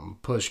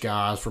push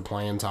guys for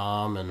playing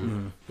time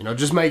and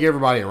just make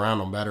everybody around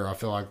them better. I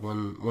feel like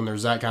when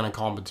there's that kind of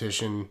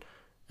competition,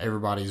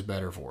 everybody's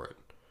better for it.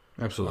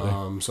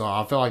 Absolutely. So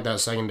I feel like that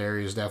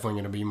secondary is definitely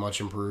going to be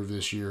much improved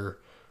this year.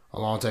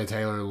 Alontae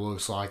Taylor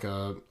looks like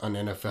an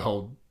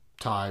NFL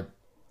type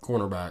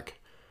cornerback.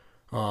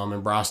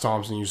 And Bryce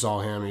Thompson, you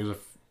saw him. He was a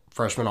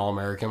freshman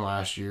All-American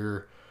last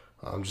year.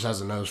 Just has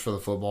a nose for the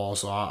football.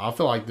 So I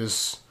feel like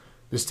this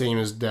team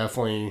is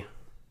definitely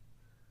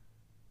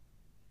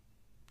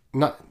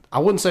not. I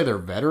wouldn't say they're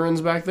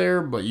veterans back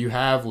there, but you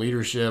have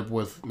leadership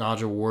with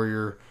Nigel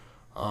Warrior,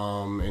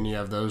 and you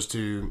have those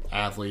two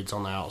athletes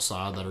on the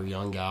outside that are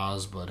young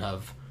guys but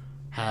have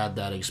had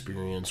that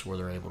experience where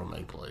they're able to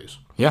make plays.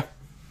 Yeah,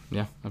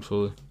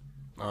 absolutely.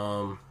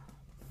 Other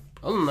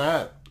than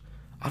that,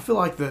 I feel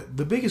like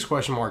the biggest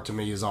question mark to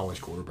me is always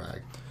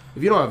quarterback.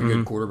 If you don't have a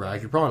good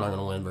quarterback, you're probably not going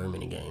to win very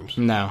many games.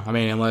 No, I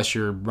mean, unless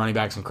your running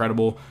back's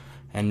incredible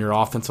and your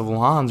offensive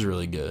line's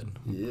really good.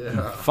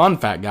 Yeah. Fun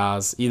fact,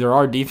 guys, either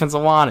our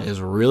defensive line is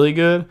really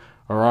good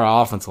or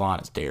our offensive line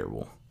is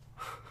terrible.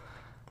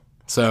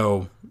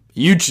 So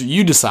you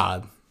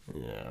decide.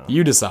 Yeah.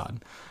 You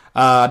decide.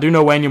 I do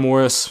know Wanya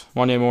Morris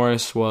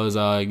was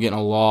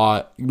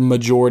getting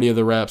majority of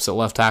the reps at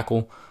left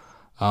tackle.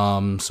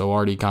 So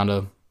already kind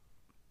of,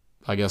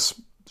 I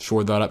guess,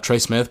 shored that up. Trey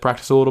Smith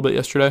practiced a little bit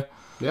yesterday.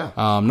 Yeah.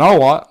 Not a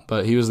lot,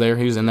 but he was there.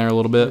 He was in there a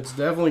little bit. It's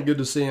definitely good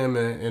to see him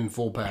in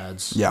full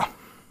pads. Yeah.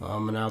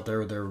 And out there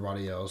with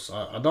everybody else.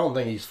 I don't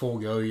think he's full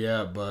go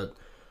yet, but,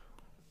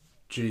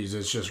 geez,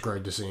 it's just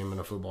great to see him in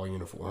a football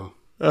uniform.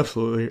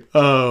 Absolutely.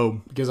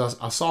 Because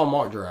I saw a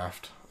mock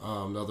draft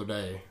the other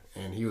day,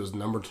 and he was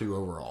number 2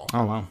 overall.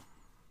 Oh, wow.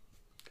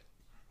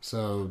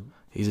 So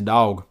He's a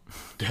dog.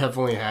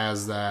 definitely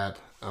has that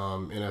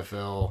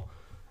NFL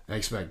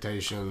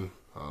expectation.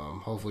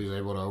 Hopefully he's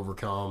able to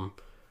overcome,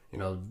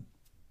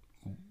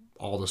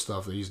 all the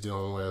stuff that he's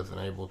dealing with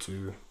and able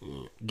to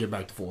get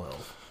back to full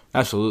health.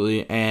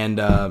 Absolutely. And,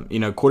 you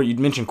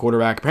mentioned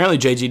quarterback. Apparently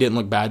JG didn't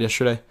look bad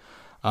yesterday.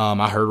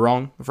 I heard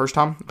wrong the first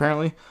time,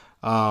 apparently.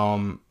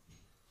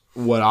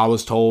 What I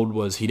was told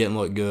was he didn't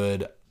look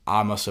good.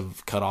 I must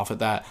have cut off at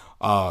that.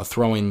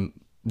 Throwing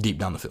deep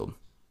down the field.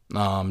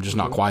 Just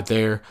not quite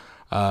there.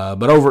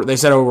 But they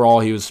said overall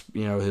he was,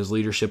 his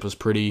leadership was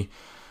pretty,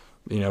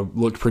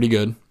 looked pretty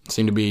good.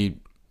 Seemed to be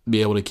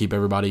able to keep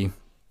everybody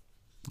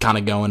kind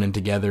of going and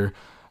together.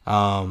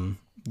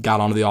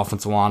 Got onto the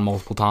offensive line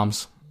multiple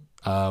times,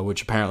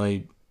 which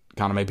apparently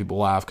kind of made people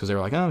laugh because they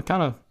were like, oh,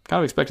 kind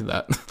of expected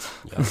that.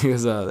 Yeah.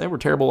 Because they were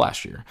terrible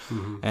last year.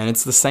 Mm-hmm. And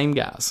it's the same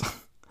guys.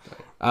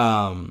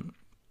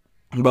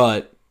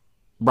 But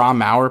Brian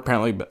Maurer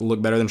apparently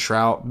looked better than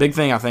Stroud. Big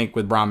thing I think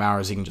with Brian Maurer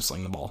is he can just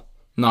sling the ball.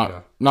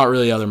 Not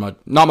really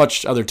not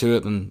much other to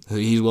it than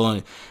he's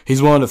willing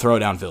to throw it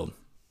downfield,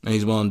 and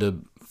he's willing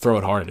to throw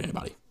it hard at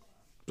anybody.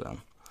 So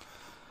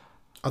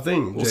I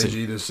think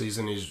JG this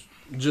season he's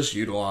just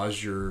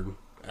utilized your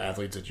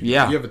athletes that you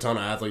have a ton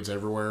of athletes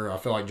everywhere. I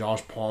feel like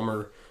Josh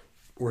Palmer,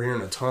 we're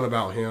hearing a ton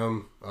about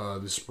him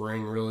this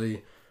spring.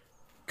 Really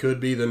could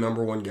be the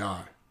number 1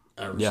 guy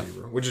at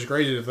receiver, which is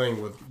crazy to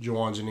think with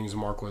Juwan Jennings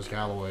and Marquez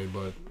Callaway,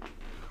 but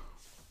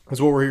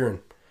that's what we're hearing.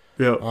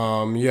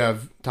 Yeah. You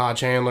have Ty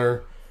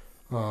Chandler,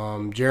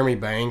 Jeremy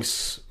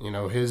Banks.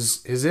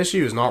 His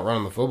issue is not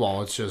running the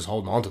football; it's just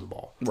holding on to the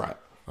ball. Right.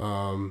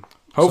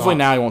 Hopefully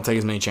now he won't take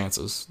as many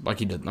chances like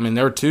he did. I mean,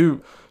 there were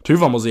two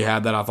fumbles he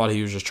had that I thought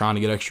he was just trying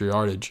to get extra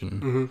yardage.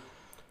 And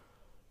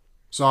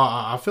So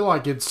I feel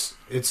like it's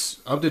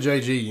up to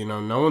JG.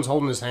 No one's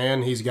holding his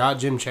hand. He's got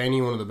Jim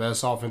Chaney, one of the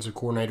best offensive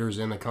coordinators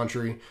in the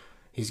country.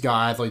 He's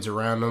got athletes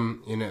around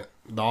him.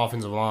 The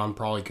offensive line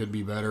probably could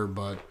be better,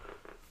 but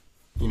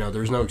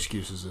there's no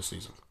excuses this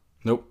season.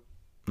 Nope.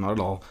 Not at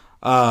all.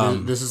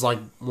 This is like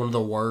one of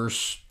the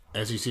worst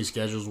SEC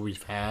schedules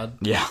we've had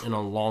in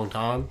a long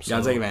time. So.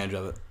 Gotta take advantage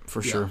of it,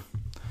 for sure.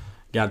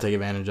 Gotta take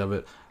advantage of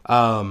it.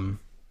 I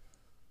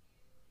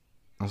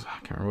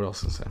can't remember what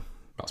else to say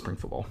about spring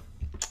football.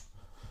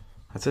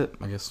 That's it,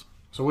 I guess.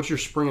 So what's your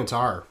spring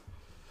attire?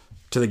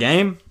 To the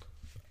game,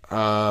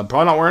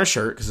 probably not wearing a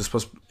shirt because it's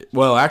supposed to,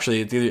 well,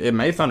 actually, it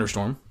may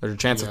thunderstorm. There's a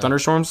chance of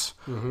thunderstorms.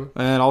 And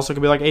it also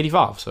could be like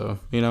 85. So,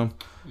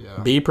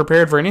 be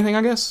prepared for anything,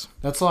 I guess.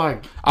 That's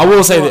like... I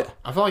will say that...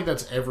 I feel like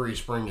that's every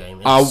spring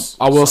game.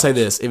 I will say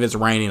this. If it's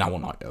raining, I will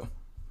not go.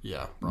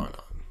 Yeah, probably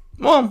not.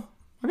 Well,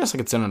 I guess I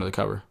could send under the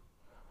cover.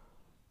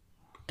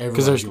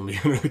 Everybody's going to be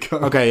under the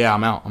cover. Okay, yeah,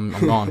 I'm out. I'm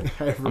gone.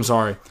 I'm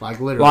sorry. Like,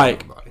 literally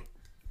everybody.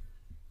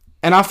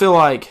 And I feel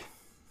like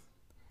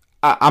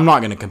I'm not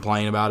going to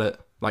complain about it.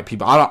 Like,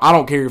 people, I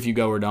don't care if you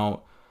go or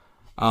don't.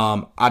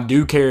 I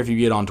do care if you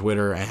get on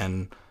Twitter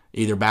and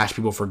either bash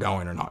people for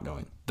going or not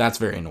going. That's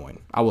very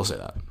annoying. I will say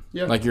that.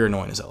 Yeah. Like, you're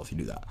annoying as hell if you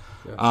do that.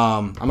 Yeah.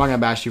 I'm not going to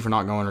bash you for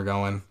not going or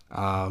going.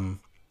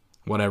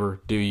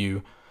 Whatever. Do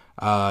you.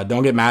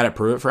 Don't get mad at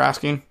Pruitt for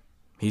asking.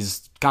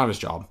 He's kind of his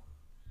job.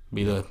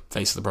 Be the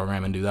face of the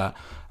program and do that.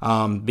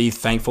 Be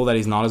thankful that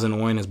he's not as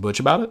annoying as Butch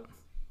about it.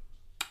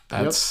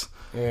 That's... Yep.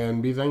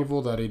 And be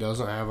thankful that he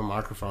doesn't have a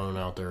microphone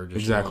out there just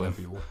exactly.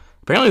 People.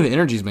 Apparently the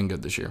energy's been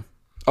good this year.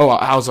 Oh,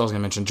 I was going to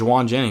mention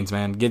Juwan Jennings,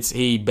 man.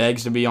 He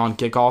begs to be on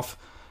kickoff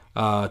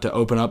to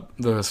open up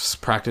the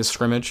practice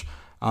scrimmage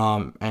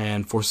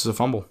and forces a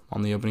fumble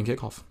on the opening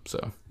kickoff.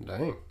 So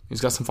dang,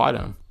 he's got some fight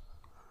in him.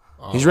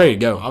 He's ready to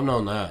go. I've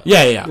known that.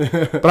 Yeah.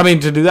 But I mean,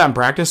 to do that in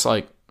practice,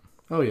 like,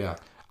 oh yeah.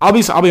 I'll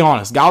be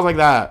honest. Guys like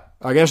that,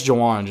 I guess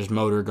Juwan just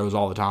motor goes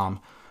all the time.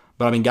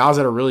 But I mean, guys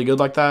that are really good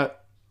like that,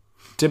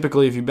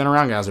 typically, if you've been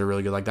around guys that are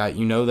really good like that,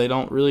 they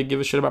don't really give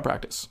a shit about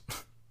practice.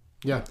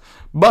 Yeah.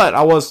 But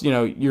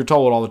you're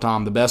told all the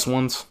time, the best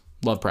ones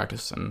love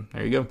practice. And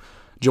there you go.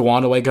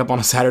 Juwan to wake up on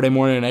a Saturday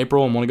morning in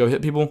April and want to go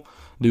hit people,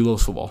 do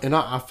Lewis football. And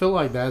I feel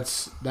like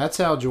that's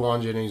how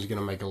Juwan Jennings is going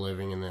to make a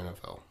living in the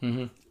NFL.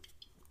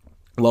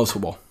 Mm-hmm. Loves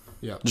football.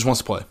 Yeah. Just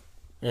wants to play.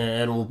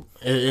 And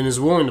is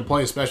willing to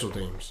play special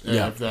teams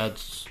if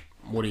that's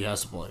what he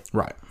has to play.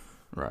 Right.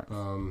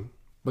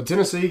 But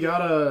Tennessee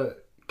got a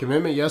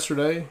commitment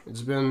yesterday.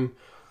 It's been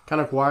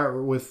kind of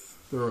quiet with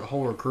the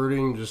whole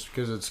recruiting just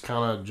because it's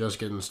kind of just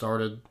getting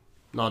started.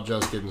 Not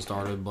just getting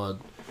started, but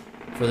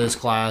for this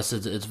class,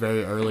 it's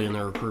very early in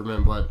their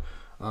recruitment. But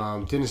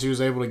Tennessee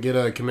was able to get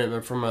a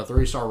commitment from a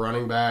 3-star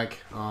running back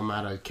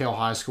at a Kell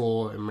High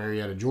School in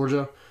Marietta,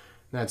 Georgia.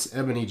 That's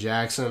Ebony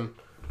Jackson.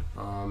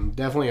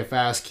 Definitely a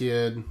fast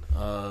kid.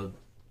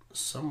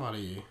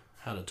 Somebody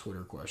had a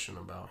Twitter question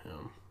about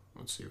him.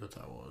 Let's see what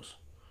that was.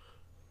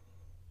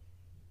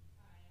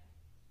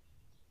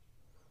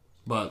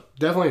 But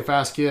definitely a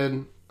fast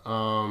kid.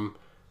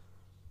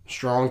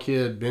 Strong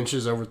kid.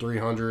 Benches over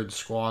 300.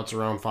 Squats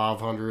around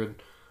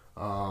 500.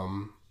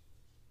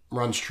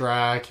 Runs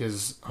track.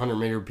 His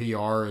 100-meter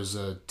PR is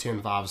a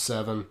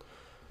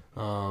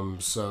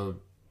 10.57. So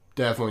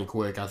definitely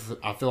quick. I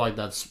feel like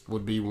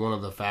would be one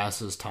of the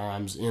fastest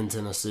times in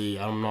Tennessee.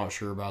 I'm not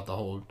sure about the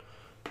whole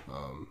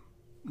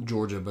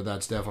Georgia, but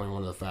that's definitely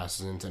one of the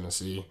fastest in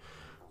Tennessee.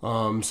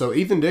 So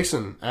Ethan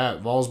Dixon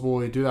at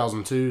Vols-Boy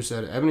 2002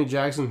 said, Ebony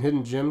Jackson,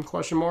 hidden gem, ?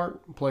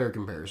 Player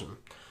comparison.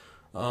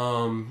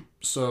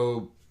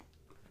 So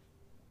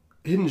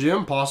hidden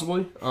gem,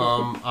 possibly.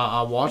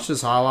 I watched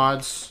his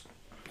highlights.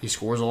 He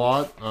scores a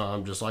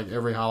lot, just like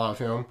every highlight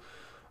film.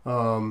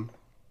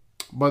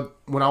 But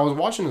when I was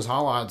watching his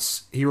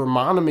highlights, he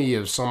reminded me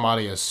of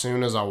somebody as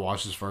soon as I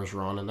watched his first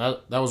run, and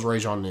that was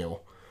Rajon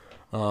Neal.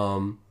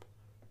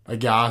 A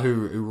guy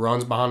who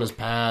runs behind his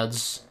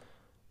pads,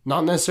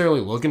 not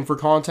necessarily looking for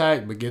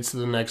contact, but gets to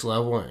the next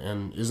level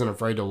and isn't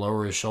afraid to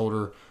lower his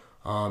shoulder.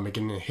 It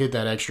can hit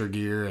that extra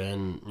gear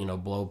and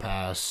blow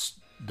past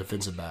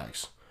defensive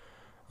backs.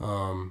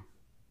 So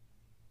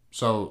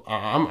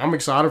I'm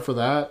excited for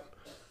that.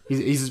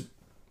 He's a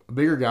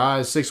bigger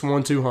guy,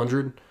 6'1",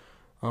 200.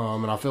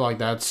 And I feel like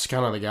that's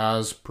kind of the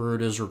guys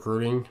Pruitt is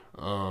recruiting.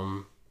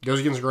 Goes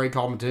against great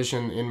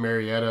competition in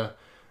Marietta.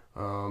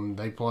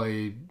 They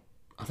played,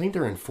 I think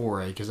they're in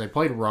 4A because they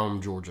played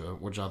Rome, Georgia,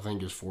 which I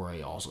think is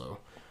 4A also.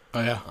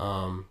 Oh, yeah.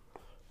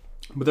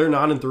 But they're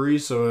 9-3,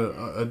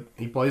 so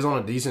he plays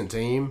on a decent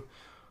team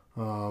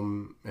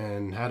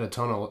and had a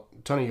ton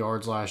of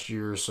yards last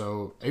year.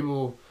 So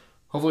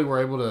hopefully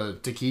we're able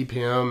to keep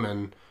him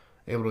and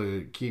able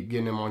to keep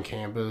getting him on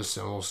campus,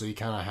 and we'll see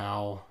kind of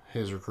how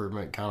his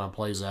recruitment kind of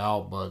plays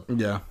out. But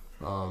yeah,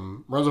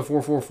 runs a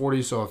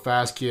 4.40, so a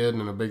fast kid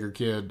and a bigger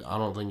kid. I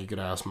don't think you could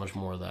ask much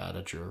more of that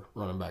at your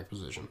running back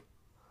position.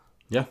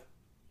 Yeah.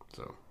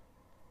 So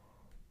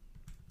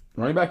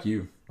running back,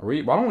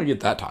 why don't we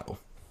get that title?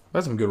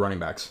 That's some good running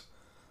backs.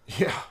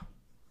 Yeah,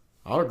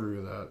 I'll agree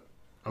with that.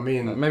 I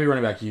mean, maybe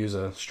running back is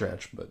a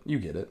stretch, but you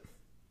get it.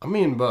 I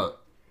mean,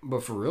 but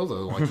for real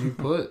though, like you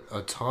put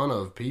a ton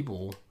of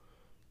people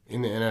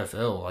in the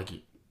NFL. Like,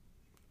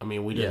 I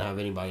mean, we didn't have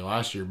anybody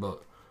last year,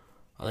 but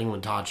I think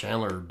when Todd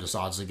Chandler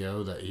decides to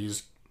go, that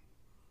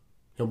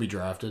he'll be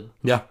drafted.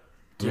 Yeah,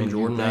 Tim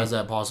Jordan has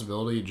that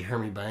possibility.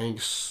 Jeremy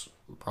Banks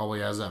probably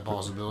has that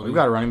possibility. We've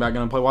got a running back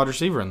going to play wide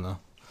receiver in the.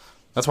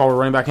 That's why we're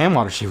running back and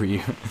wide receiver.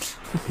 You.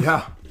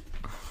 Yeah.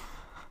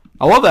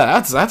 I love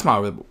that. That's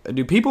my.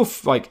 Do people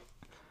like?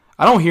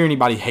 I don't hear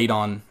anybody hate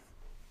on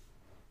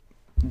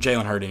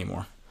Jalen Hurts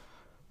anymore.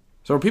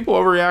 So are people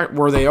overreact?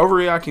 Were they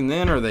overreacting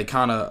then, or are they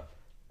kind of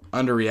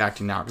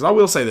underreacting now? Because I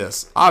will say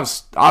this: I'm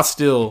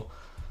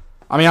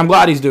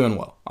glad he's doing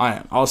well. I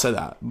am. I'll say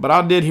that. But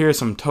I did hear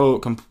some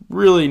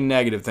really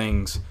negative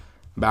things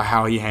about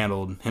how he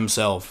handled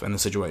himself and the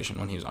situation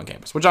when he was on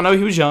campus. Which I know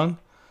he was young,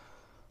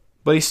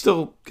 but he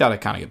still got to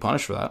kind of get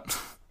punished for that.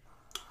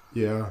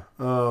 Yeah.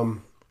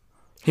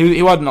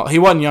 He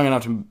wasn't young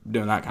enough to be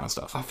doing that kind of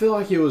stuff. I feel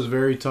like it was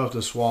very tough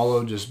to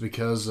swallow just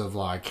because of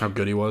like how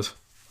good he was.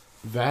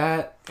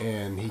 That,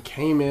 and he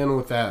came in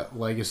with that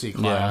legacy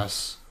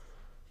class. Yeah.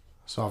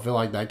 So I feel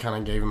like that kind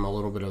of gave him a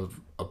little bit of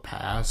a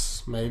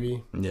pass,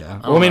 maybe. Yeah.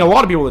 Well, I mean, a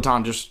lot of people at the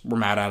time just were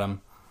mad at him.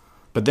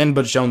 But then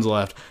Butch Jones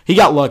left. He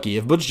got lucky.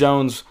 If Butch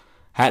Jones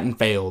hadn't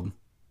failed,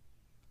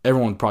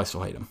 everyone would probably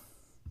still hate him.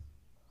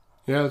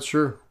 Yeah, that's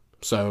true.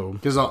 So,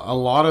 because a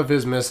lot of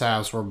his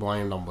mishaps were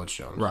blamed on Butch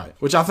Jones. Right.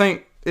 Which I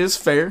think is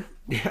fair.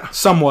 Yeah.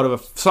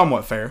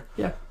 Somewhat fair.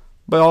 Yeah.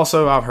 But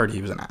also, I've heard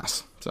he was an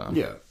ass. So.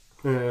 Yeah.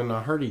 And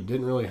I heard he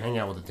didn't really hang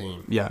out with the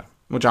team. Yeah.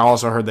 Which I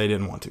also heard they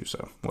didn't want to,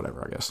 so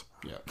whatever, I guess.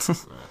 Yeah.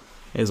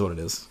 It is what it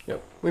is.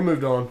 Yep. We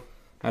moved on.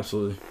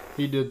 Absolutely.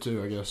 He did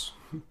too, I guess.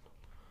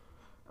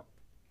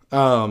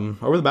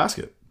 Over the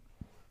basket.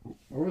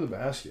 Over the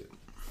basket.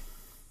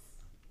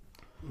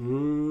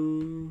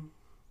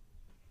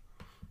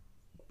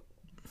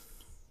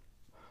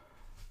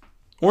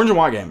 Orange and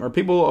white game. Are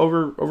people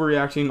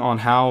overreacting on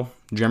how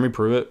Jeremy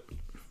Pruitt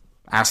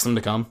asked them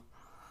to come?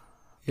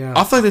 Yeah.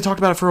 I feel like they talked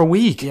about it for a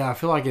week. Yeah, I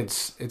feel like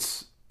it's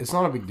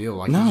not a big deal.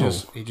 Like no.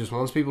 he just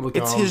wants people to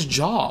come. It's his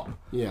job.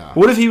 Yeah.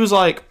 What if he was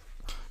like,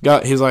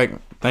 thank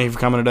you for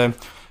coming today.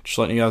 Just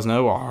letting you guys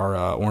know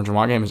our orange and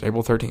white game is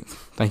April 13th.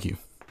 Thank you.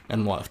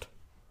 And left.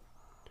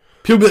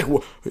 People be like,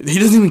 well, he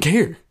doesn't even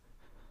care.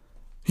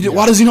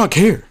 Why does he not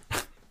care?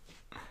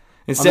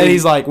 Instead,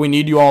 he's like, we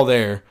need you all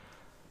there.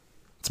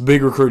 It's a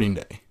big recruiting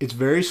day. It's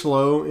very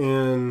slow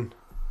in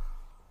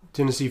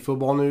Tennessee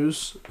football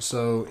news,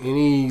 so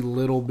any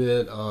little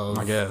bit of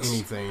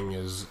anything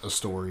is a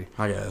story.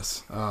 I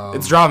guess.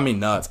 It's driving me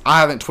nuts. I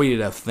haven't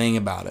tweeted a thing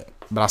about it,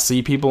 but I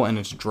see people, and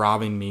it's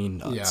driving me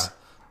nuts. Yeah.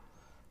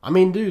 I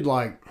mean, dude,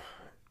 like,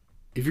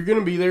 if you're going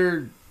to be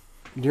there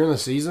during the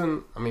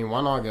season, I mean,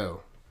 why not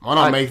go? Why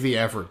not make the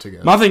effort to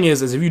go? My thing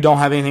is if you don't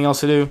have anything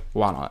else to do,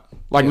 why not?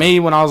 Like me,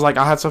 when I was like,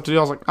 I had stuff to do,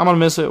 I was like, I'm going to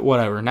miss it,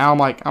 whatever. Now I'm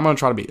like, I'm going to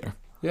try to be there.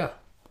 Yeah.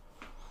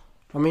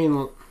 I mean,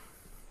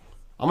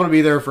 I'm going to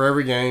be there for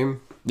every game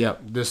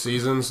this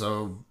season,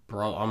 so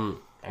I'm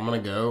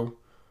going to go.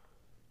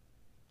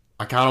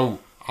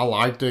 I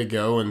like to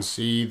go and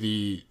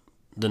see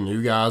the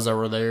new guys that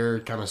were there,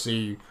 kind of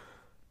see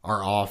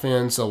our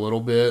offense a little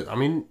bit. I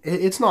mean,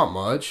 it's not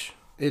much.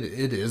 It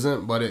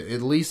isn't, but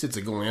at least it's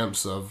a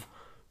glimpse of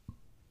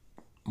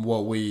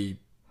what we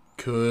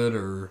could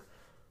or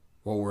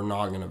what we're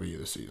not going to be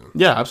this season.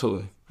 Yeah,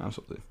 absolutely.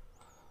 Absolutely.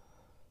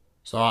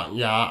 So,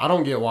 I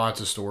don't get why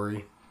it's a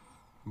story,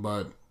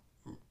 but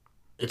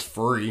it's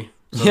free.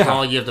 So it's not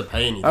like you have to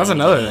pay anything. That's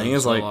another thing.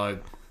 It's like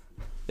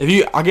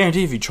I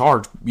guarantee if you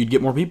charge, you'd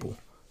get more people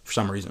for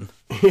some reason.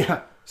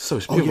 Yeah. So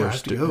I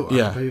have to go. I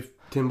have to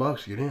pay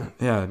 $10 to get in.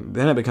 Yeah.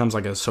 Then it becomes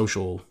like a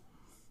social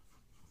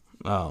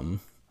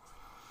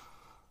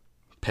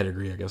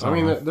pedigree, I guess. I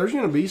mean, there's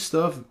going to be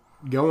stuff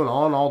going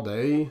on all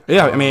day.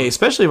 Yeah, I mean,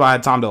 especially if I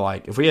had time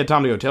to if we had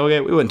time to go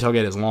tailgate, we wouldn't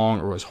tailgate as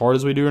long or as hard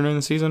as we do during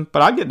the season.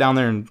 But I'd get down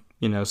there and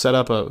set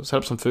up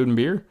some food and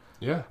beer.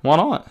 Yeah, why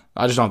not?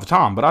 I just don't have the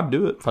time, but I'd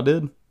do it if I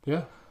did.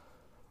 Yeah,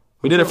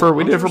 we did it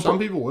for some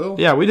people will.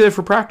 Yeah, we did it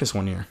for practice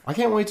one year. I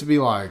can't wait to be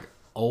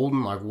old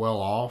and well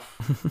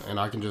off, and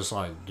I can just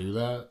do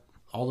that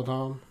all the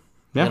time.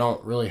 Yeah, I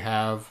don't really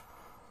have.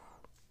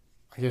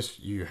 I guess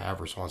you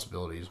have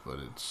responsibilities, but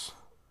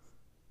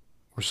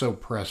we're so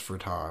pressed for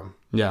time.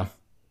 Yeah.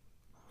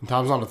 And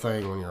time's not a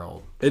thing when you're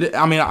old.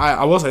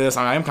 I will say this.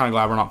 I am kind of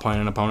glad we're not playing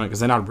an opponent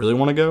because then I'd really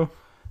want to go,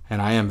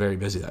 and I am very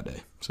busy that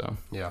day. So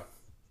yeah.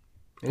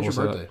 It's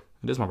your birthday.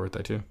 It is my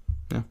birthday, too.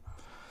 Yeah.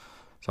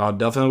 So I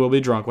definitely will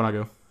be drunk when I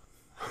go.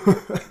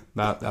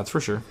 That's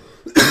for sure.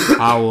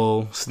 I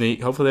will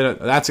sneak. Hopefully they're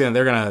going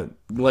to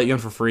let you in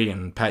for free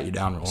and pat you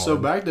down real hard. So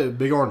back to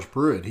Big Orange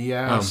Pruitt. He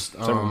asked,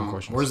 several more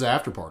questions. Where's the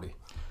after party?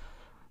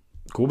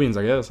 Cool beans,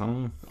 I guess. I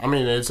don't know. I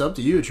mean, it's up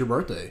to you. It's your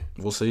birthday.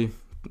 We'll see.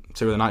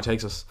 See where the night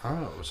takes us.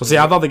 Oh, so see,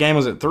 I thought the game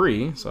was at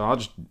 3, so I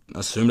just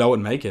assumed I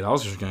wouldn't make it. I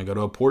was just going to go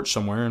to a porch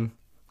somewhere and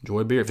enjoy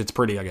a beer. If it's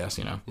pretty, I guess,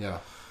 Yeah.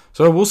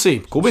 So we'll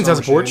see. Cool Beans has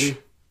a porch. Shandy?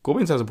 Cool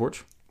Beans has a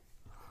porch.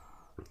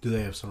 Do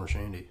they have summer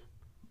shandy?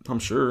 I'm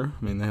sure.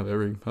 I mean, they have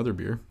every other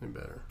beer. They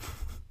better.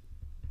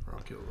 Or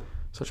I'll kill them.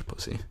 Such a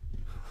pussy.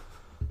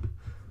 But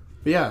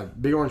yeah,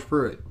 Big Orange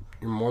Pruitt.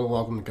 You're more than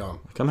welcome to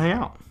come. Come hang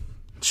out.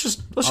 Let's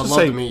just love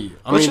say. To meet you.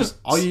 I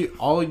mean,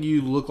 all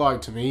you look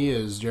like to me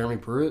is Jeremy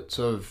Pruitt.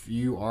 So if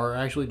you are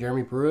actually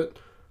Jeremy Pruitt,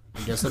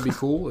 I guess that'd be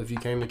cool if you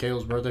came to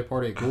Caleb's birthday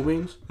party at Cool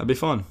Beans. That'd be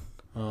fun.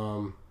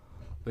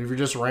 But if you're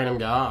just a random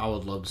guy, I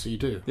would love to see you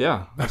too.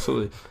 Yeah,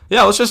 absolutely.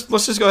 Yeah, let's just go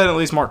ahead and at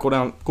least mark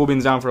Cool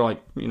Beans down for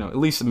at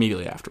least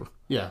immediately after.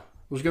 Yeah,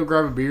 let's go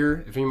grab a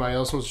beer. If anybody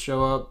else wants to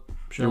show up,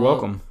 you're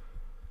welcome.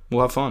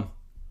 We'll have fun.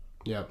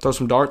 Yeah. Throw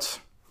some darts.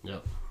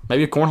 Yep.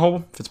 Maybe a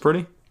cornhole if it's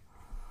pretty.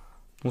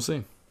 We'll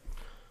see.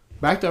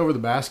 Back to Over the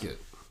Basket.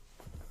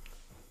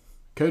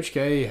 Coach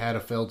K had a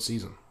failed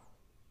season.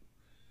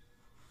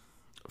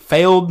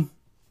 Failed?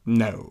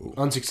 No.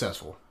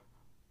 Unsuccessful.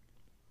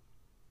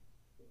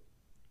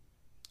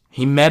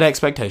 He met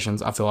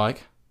expectations, I feel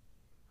like.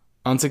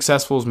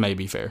 Unsuccessful is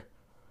maybe fair.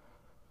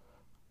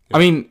 Yeah. I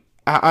mean,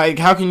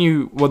 how can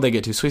you... What'd they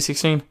get to? Sweet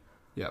 16?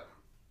 Yep.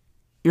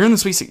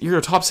 You're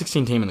a top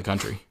 16 team in the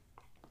country.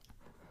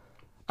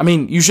 I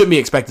mean, you shouldn't be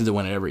expected to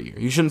win it every year.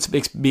 You shouldn't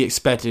be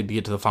expected to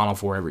get to the Final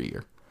Four every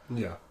year.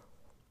 Yeah.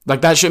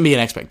 Like, that shouldn't be an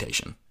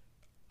expectation.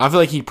 I feel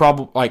like he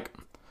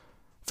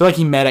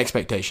he met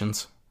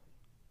expectations.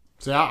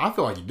 See, I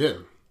feel like he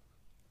didn't.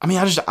 I mean,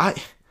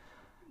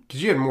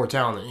 because you had more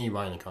talent than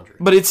anybody in the country.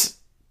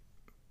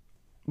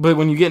 But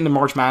when you get into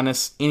March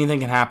Madness, anything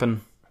can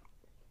happen.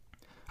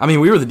 I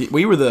mean, we were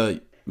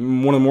the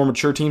one of the more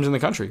mature teams in the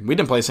country. We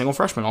didn't play a single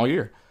freshman all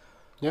year.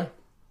 Yeah.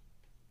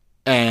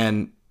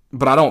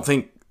 But I don't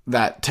think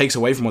that takes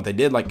away from what they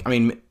did. Like, I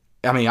mean,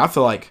 I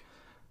feel like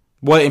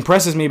what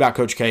impresses me about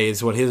Coach K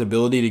is what his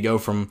ability to go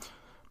from,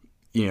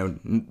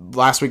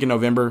 last week in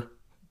November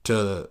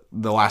to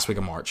the last week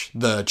of March,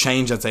 the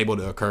change that's able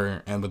to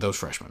occur and with those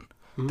freshmen.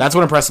 Mm-hmm. That's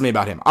what impresses me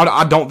about him.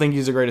 I don't think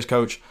he's the greatest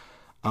coach.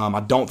 I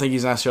don't think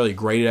he's necessarily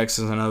great at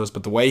X's and O's,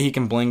 but the way he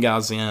can bring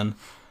guys in,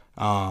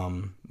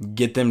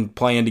 get them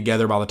playing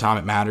together by the time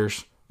it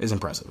matters is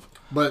impressive.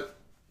 But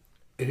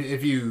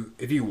if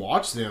you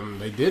watch them,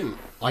 they didn't.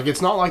 Like,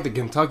 it's not like the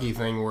Kentucky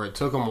thing where it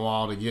took them a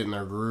while to get in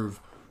their groove.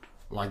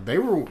 Like, they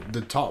were one of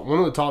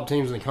the top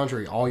teams in the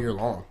country all year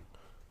long.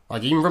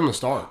 Like, even from the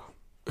start.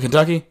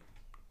 Kentucky?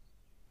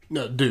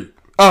 No, Duke.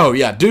 Oh,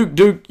 yeah.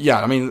 Duke,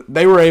 yeah. I mean,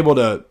 they were able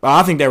to...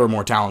 I think they were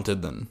more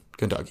talented than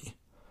Kentucky.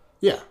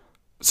 Yeah.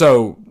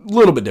 So, a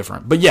little bit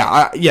different. But,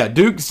 yeah,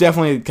 Duke's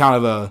definitely kind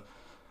of a...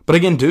 But,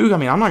 again, Duke, I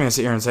mean, I'm not going to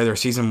sit here and say their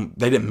season,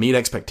 they didn't meet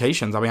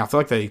expectations. I mean, I feel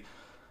like they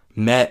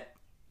met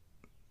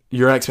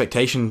your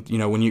expectation,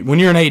 when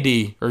you're an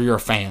AD or you're a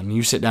fan,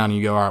 you sit down and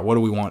you go, all right, what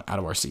do we want out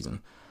of our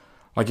season?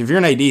 Like, if you're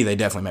an AD, they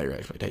definitely met your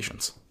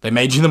expectations. They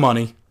made you the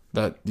money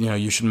that,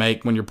 you should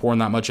make when you're pouring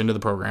that much into the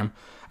program.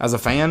 As a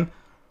fan,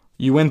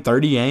 you win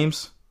 30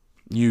 games,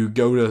 you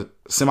go to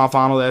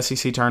semifinal of the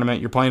SEC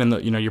tournament, you're playing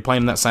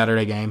in that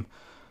Saturday game.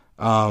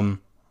 You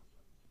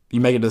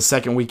make it to the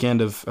second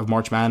weekend of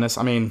March Madness.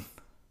 I mean,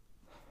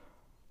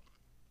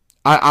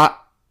 I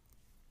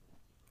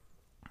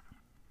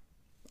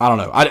don't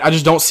know. I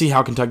just don't see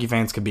how Kentucky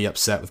fans could be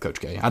upset with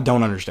Coach K. I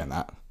don't understand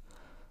that.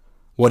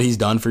 What he's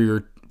done for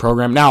your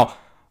program. Now,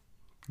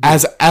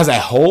 as a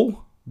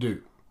whole...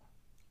 Dude.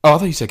 Oh, I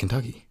thought you said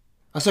Kentucky.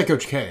 I said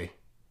Coach K.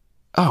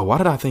 Oh, why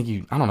did I think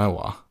you... I don't know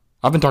why.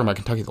 I've been talking about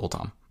Kentucky the whole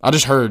time. I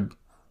just heard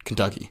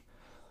Kentucky.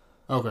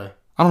 Okay.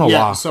 I don't know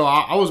why. So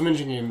I was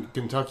mentioning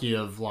Kentucky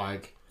of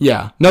like...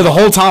 Yeah. No, the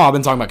whole time I've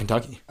been talking about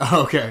Kentucky.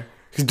 Okay.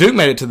 Because Duke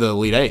made it to the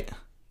Elite Eight.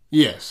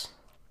 Yes.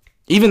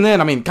 Even then,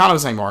 I mean, kind of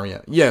the same arm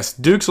yet. Yes,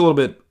 Duke's a little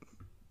bit...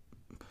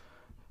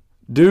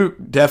 Duke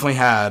definitely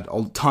had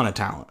a ton of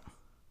talent.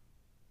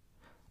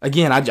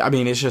 Again, I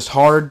mean, it's just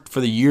hard for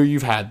the year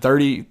you've had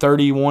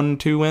 31,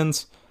 2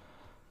 wins,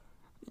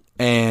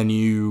 and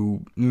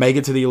you make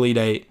it to the Elite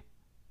Eight.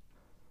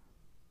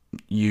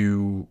 They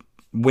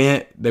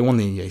won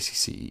the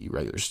ACC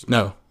regular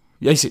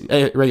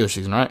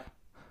season, right?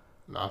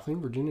 No, I think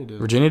Virginia did.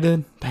 Virginia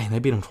did? Dang, they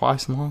beat them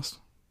twice and lost?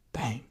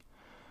 Dang.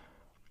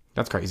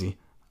 That's crazy.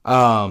 Yeah,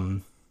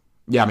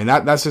 I mean,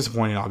 that's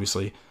disappointing,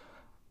 obviously.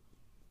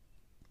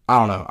 I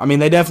don't know. I mean,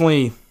 they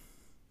definitely...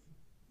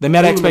 They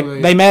met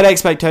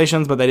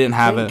expectations, but they didn't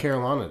have it.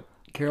 Carolina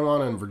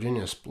and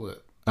Virginia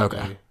split.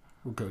 Okay.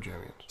 We'll go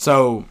champions.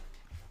 So,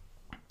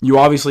 you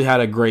obviously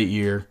had a great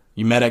year.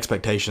 You met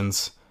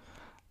expectations.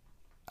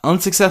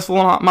 Unsuccessful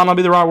might not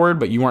be the right word,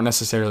 but you weren't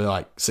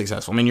necessarily,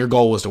 successful. I mean, your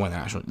goal was to win the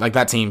national...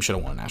 that team should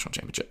have won a national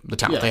championship. The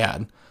talent they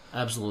had.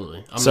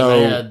 Absolutely. I mean,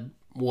 they had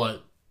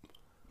what?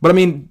 But, I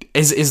mean,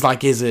 is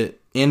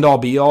it end-all,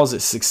 be-all? Is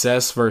it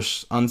success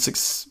versus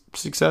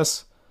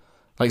unsuccess?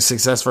 Like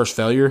success versus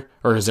failure?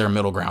 Or is there a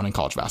middle ground in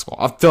college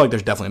basketball? I feel like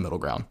there's definitely a middle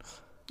ground.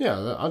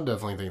 Yeah, I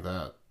definitely think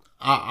that.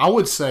 I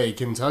would say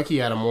Kentucky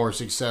had a more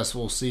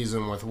successful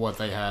season with what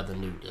they had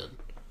than Duke did.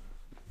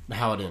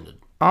 How it ended.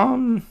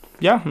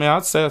 Yeah, I mean,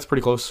 I'd say that's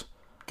pretty close.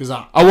 Because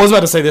I was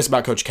about to say this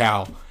about Coach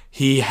Cal.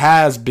 He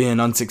has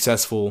been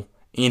unsuccessful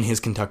in his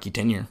Kentucky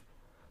tenure.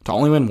 To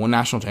only win one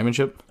national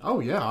championship? Oh,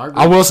 yeah, I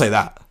agree. I will say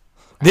that.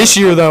 This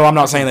year, though, I'm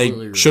not saying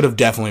they should have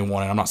definitely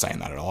won it. I'm not saying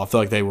that at all. I feel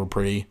like they were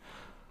pretty...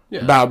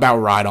 Yeah. About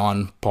right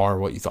on par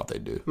what you thought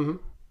they'd do.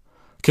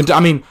 Mm-hmm. I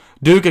mean,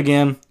 Duke,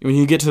 again, when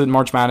you get to the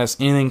March Madness,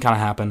 anything kind of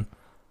happen.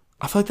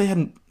 I feel like they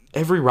had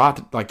every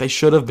right. They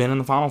should have been in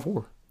the Final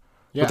Four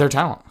with their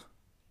talent.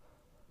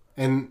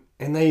 And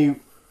they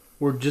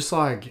were just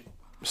like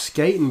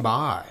skating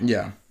by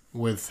Yeah.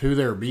 with who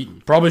they were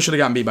beating. Probably should have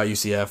gotten beat by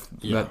UCF.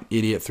 Yeah. That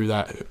idiot threw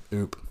that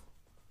oop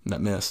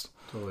that missed.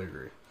 Totally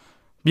agree.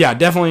 Yeah,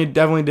 definitely.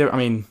 I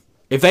mean,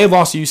 if they had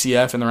lost to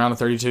UCF in the round of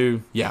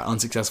 32, yeah,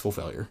 unsuccessful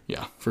failure.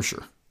 Yeah, for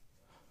sure.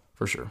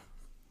 For sure.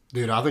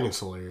 Dude, I think it's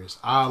hilarious.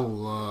 I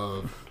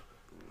love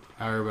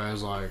how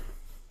everybody's like,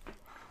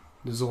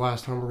 this is the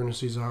last time we're going to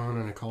see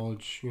Zion in a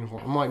college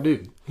uniform. I'm like,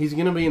 dude, he's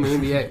going to be in the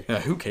NBA. Yeah,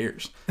 who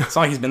cares? It's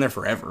not like he's been there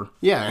forever.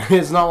 Yeah,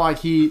 it's not like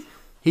he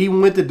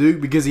went to Duke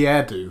because he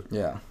had to.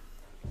 Yeah.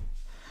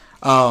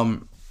 I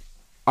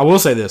will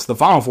say this. The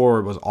Final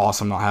Four was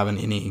awesome not having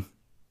any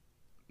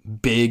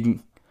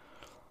big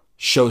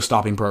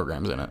show-stopping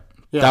programs in it.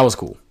 Yeah. That was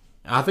cool.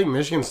 I think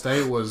Michigan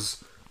State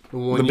was the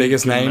one The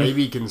biggest you could name?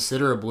 maybe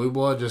consider a blue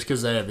blood just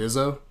because they have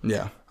Izzo.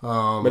 Yeah.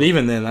 But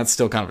even then, that's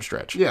still kind of a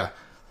stretch. Yeah.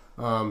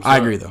 I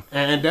agree, though.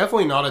 And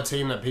definitely not a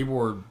team that people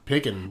were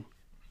picking.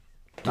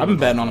 I've been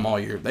betting on them all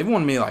year. They've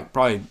won me like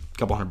probably a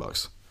couple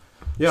 $100.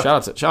 Yeah.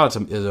 Shout out to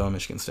Izzo and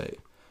Michigan State.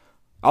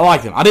 I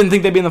like them. I didn't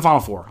think they'd be in the Final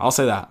Four. I'll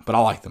say that, but I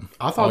like them.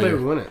 I thought they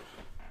would win it.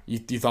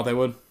 You thought they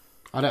would?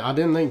 I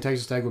didn't think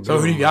Texas Tech would be. So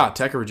who do you got,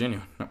 Tech or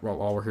Virginia?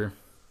 While we're here,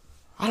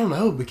 I don't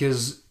know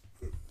because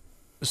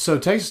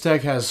Texas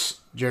Tech has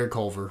Jared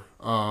Culver,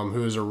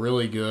 who is a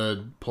really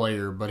good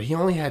player, but he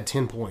only had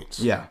 10 points.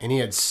 Yeah. And he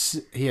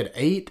had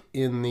 8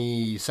 in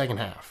the second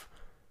half.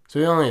 So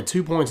he only had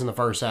 2 points in the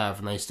first half,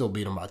 and they still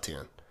beat him by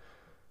 10.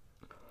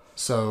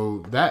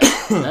 So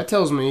that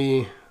tells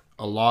me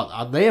a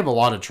lot. They have a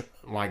lot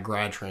of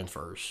grad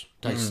transfers.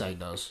 Texas State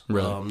does.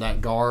 Really? That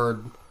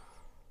guard,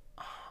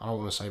 I don't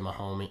want to say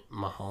Mahoney,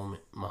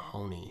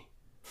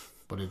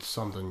 but it's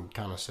something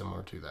kind of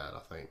similar to that, I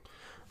think.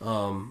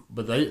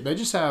 But they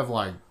just have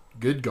like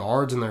good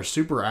guards, and they're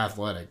super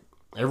athletic.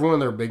 Everyone in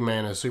their big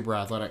man is super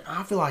athletic.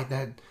 I feel like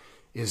that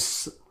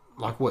is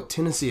like what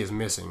Tennessee is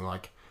missing,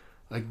 like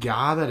a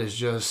guy that is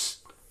just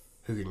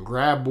who can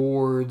grab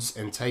boards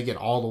and take it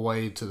all the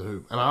way to the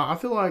hoop. And I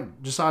feel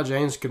like Josiah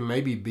James could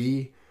maybe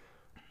be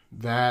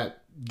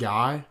that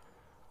guy.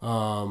 But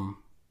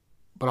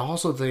I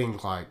also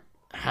think like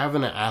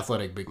having an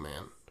athletic big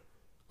man,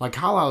 like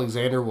Kyle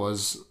Alexander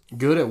was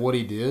good at what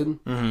he did,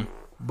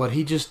 but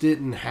he just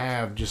didn't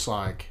have just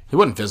like he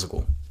wasn't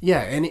physical.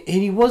 Yeah, and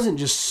he wasn't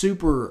just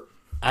super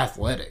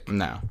athletic.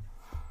 No,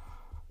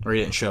 or he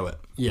didn't show it.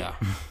 Yeah,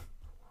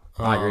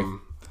 I agree.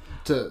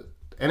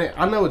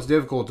 I know it's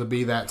difficult to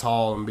be that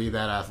tall and be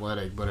that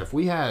athletic, but if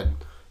we had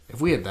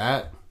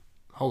that,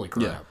 holy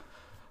crap! Yeah.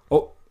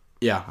 Oh,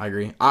 yeah, I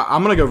agree.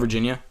 I'm gonna go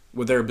Virginia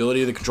with their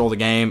ability to control the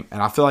game,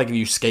 and I feel like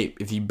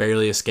if you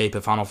barely escape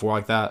a Final Four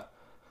like that,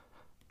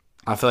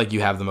 I feel like you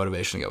have the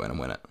motivation to go in and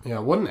win it. Yeah,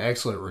 what an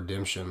excellent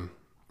redemption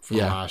from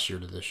last year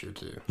to this year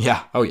too.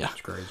 Yeah. Oh yeah.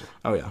 It's crazy.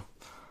 Oh yeah.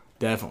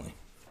 Definitely.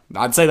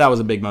 I'd say that was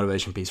a big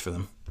motivation piece for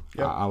them.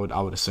 Yep. I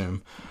would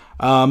assume.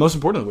 Most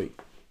important of the week.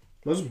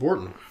 Most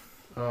important.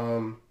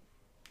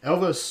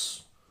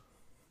 Elvis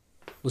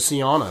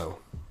Luciano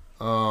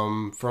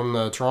from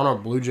the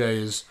Toronto Blue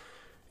Jays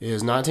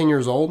is 19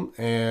 years old,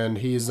 and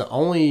he's the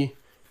only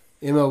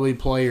MLB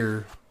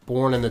player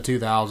born in the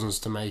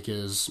 2000s to make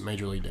his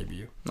major league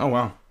debut. Oh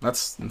wow,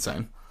 that's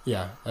insane.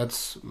 Yeah,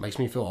 makes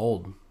me feel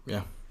old.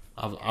 Yeah.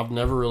 I've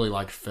never really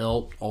like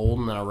felt old,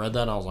 and then I read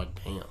that and I was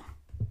like, damn.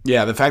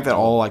 Yeah, the fact that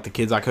all like the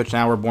kids I coach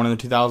now were born in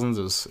the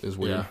 2000s is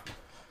weird. Yeah.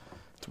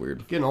 It's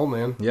weird. Getting old,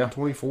 man. Yeah.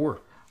 24.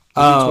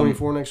 I'll be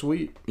 24 next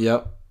week.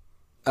 Yep.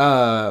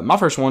 My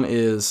first one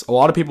is a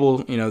lot of people,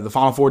 the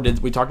Final Four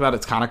we talked about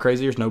it's kind of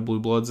crazy. There's no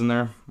blue bloods in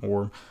there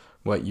or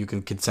what you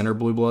can consider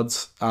blue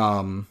bloods.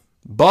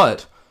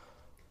 But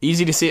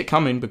easy to see it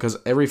coming because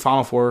every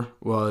Final Four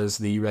was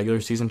the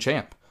regular season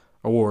champ.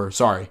 Or,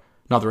 sorry,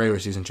 not the regular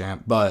season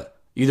champ, but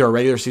either a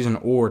regular season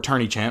or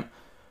tourney champ.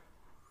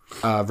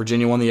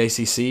 Virginia won the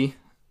ACC.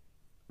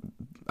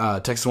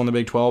 Texas won the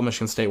Big 12.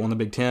 Michigan State won the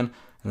Big 10.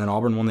 And then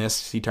Auburn won the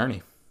SEC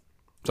tourney.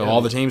 So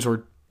all the teams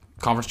were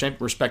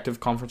respective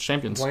conference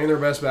champions. Playing their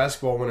best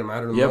basketball when it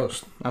mattered the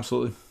most.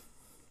 Absolutely.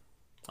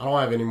 I don't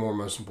have any more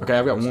most important. Okay,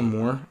 I've got one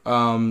more.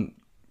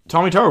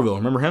 Tommy Tuberville,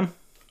 remember him?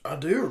 I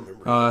do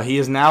remember. He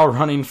is now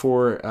running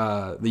for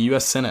the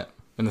U.S. Senate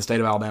in the state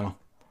of Alabama.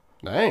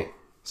 Dang.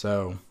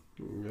 So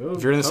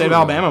if you're in the state of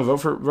Alabama, vote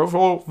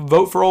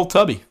for old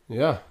Tubby.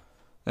 Yeah.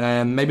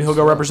 And maybe he'll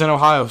go represent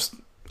Ohio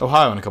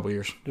in a couple of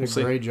years. Did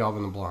a great job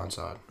in the blind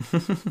side.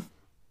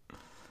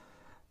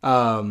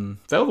 Fail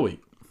of the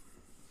week.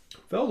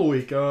 Fail of the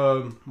week.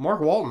 Mark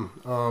Walton,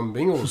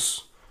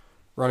 Bengals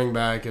running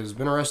back, has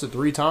been arrested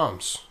 3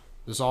 times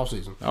this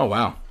offseason. Oh,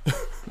 wow.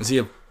 Is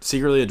he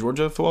secretly a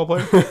Georgia football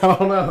player? I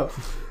don't know.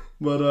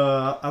 But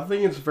I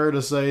think it's fair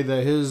to say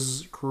that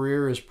his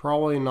career is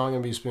probably not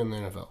going to be spent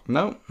in the NFL.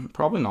 No,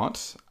 probably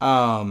not.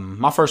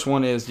 My first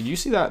one is, did you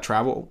see that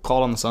travel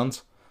called on the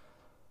Suns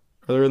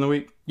earlier in the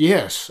week?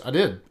 Yes, I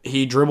did.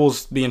 He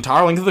dribbles the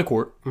entire length of the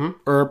court,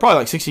 or probably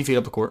like 60 feet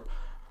up the court,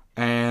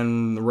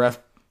 and the ref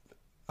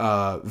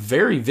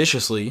very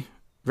viciously,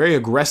 very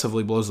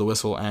aggressively blows the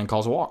whistle and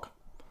calls a walk.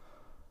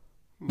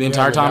 The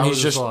entire time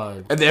he's just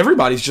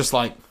everybody's just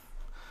like,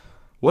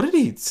 What did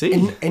he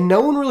see? And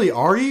no one really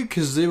argued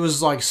because it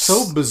was like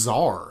so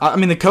bizarre. I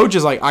mean, the coach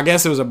is like, I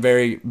guess it was a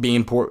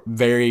being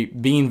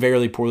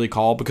very poorly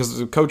called because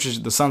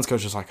the Suns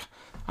coach is like,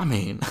 I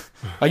mean,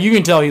 like you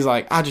can tell he's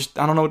like, I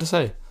don't know what to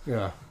say.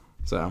 Yeah.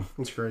 So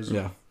it's crazy.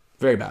 Yeah,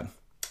 very bad.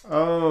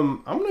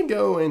 I'm gonna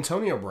go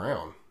Antonio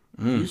Brown.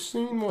 You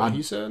seen what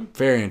he said?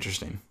 Very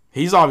interesting.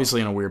 He's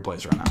obviously in a weird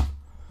place right now.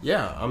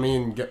 Yeah, I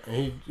mean,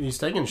 he's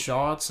taking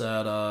shots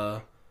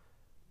at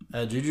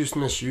Juju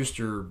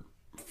Smith-Schuster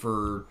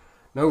for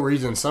no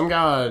reason. Some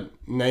guy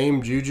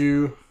named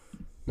Juju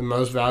the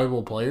most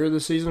valuable player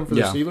this season for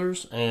the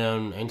Steelers,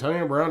 and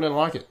Antonio Brown didn't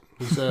like it.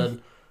 He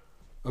said,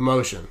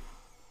 emotion.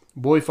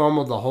 Boy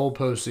fumbled the whole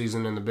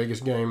postseason in the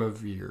biggest game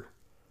of the year.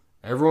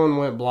 Everyone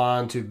went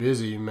blind, too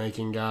busy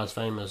making guys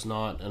famous,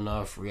 not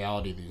enough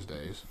reality these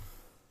days.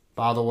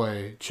 By the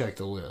way, check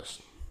the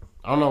list.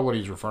 I don't know what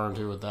he's referring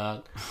to with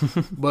that.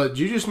 But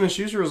Juju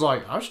Smith-Schuster was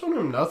like, I've shown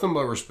him nothing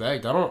but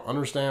respect. I don't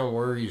understand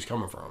where he's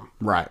coming from.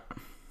 Right.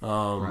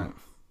 Right.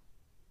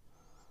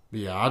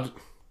 Yeah,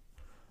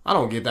 I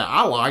don't get that.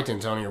 I liked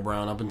Antonio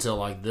Brown up until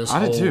like this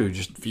whole did too.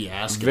 Just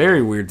fiasco.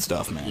 Very weird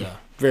stuff, man. Yeah.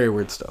 Very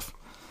weird stuff.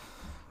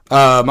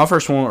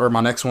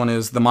 My next one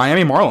is the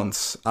Miami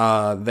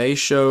Marlins. They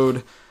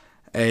showed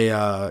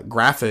a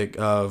graphic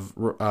of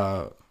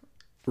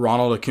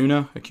Ronald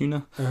Acuna,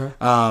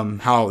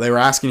 how they were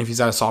asking if he's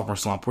at a sophomore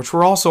slump, which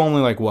we're also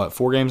only like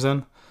 4 games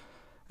in,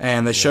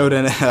 and they showed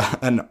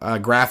a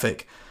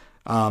graphic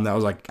that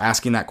was like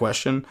asking that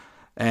question,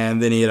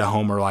 and then he had a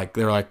homer. Like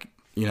they're like,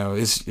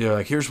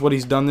 here's what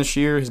he's done this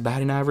year, his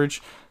batting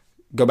average.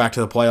 Go back to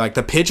the play, like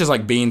the pitch is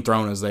like being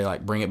thrown as they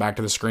like bring it back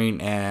to the screen,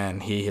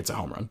 and he hits a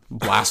home run,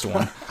 blast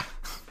one.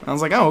 I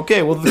was like, oh,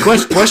 okay, well the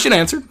question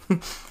answered.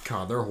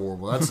 God, they're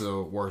horrible. That's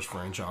the worst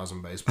franchise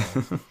in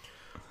baseball.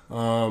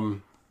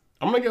 I'm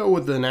gonna go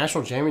with the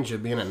national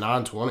championship being at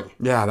 9:20.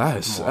 Yeah,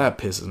 that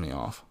pisses me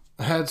off.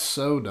 That's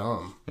so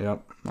dumb.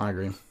 Yep, I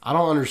agree. I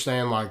don't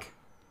understand like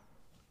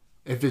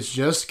if it's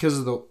just because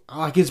of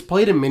it's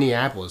played in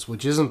Minneapolis,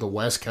 which isn't the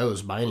West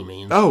Coast by any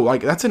means. Oh,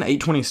 like that's an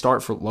 8:20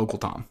 start for local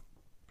time.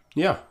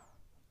 Yeah,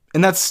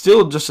 and that's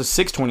still just a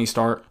 6:20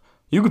 start.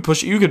 You could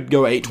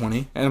go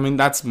 8:20, and I mean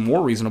that's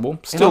more reasonable.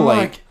 Still late.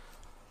 Like,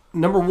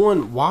 number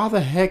one, why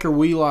the heck are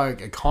we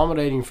like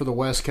accommodating for the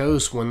West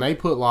Coast when they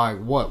put like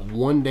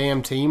one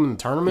damn team in the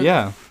tournament?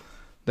 Yeah,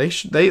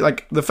 they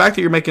like the fact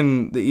that you're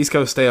making the East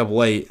Coast stay up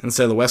late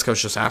instead of the West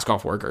Coast just ask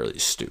off work early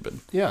is stupid.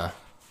 Yeah,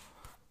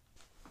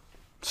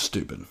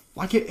 stupid.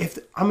 Like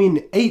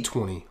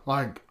 8:20,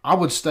 like I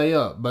would stay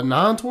up, but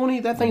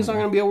 9:20, that thing's not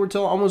gonna be over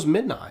till almost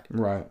midnight.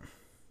 Right.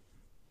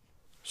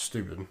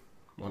 Stupid.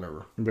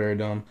 Whatever. Very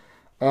dumb.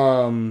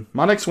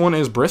 My next one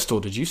is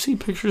Bristol. Did you see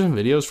pictures and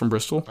videos from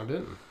Bristol? I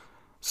didn't.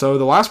 So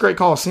the Last Great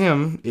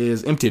Coliseum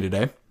is empty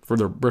today for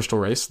the Bristol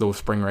race, the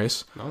spring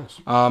race. Nice.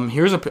 I'll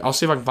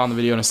see if I can find the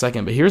video in a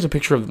second, but here's a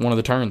picture of one of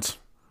the turns.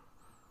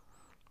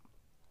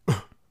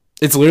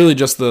 It's literally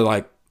just the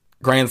like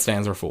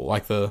grandstands are full,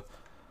 like the.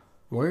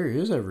 Where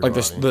is everybody?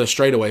 Like the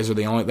straightaways are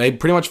the only. They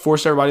pretty much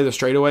forced everybody to the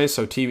straightaways,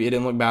 so it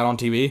didn't look bad on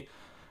TV.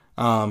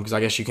 Because I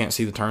guess you can't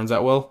see the turns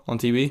that well on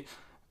TV.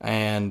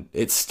 And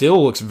it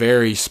still looks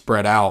very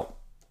spread out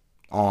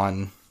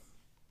on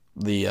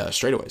the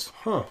straightaways.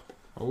 Huh.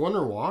 I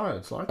wonder why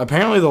it's like that.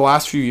 Apparently the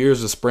last few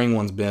years the spring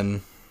one's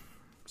been...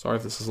 Sorry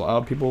if this is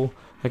loud, people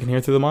I can hear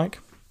through the mic.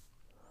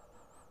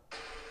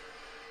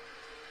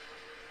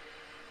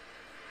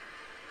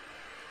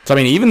 So, I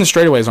mean, even the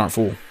straightaways aren't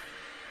full.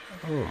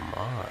 Oh,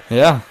 my.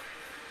 Yeah.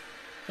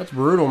 That's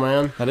brutal,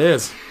 man. That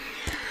is.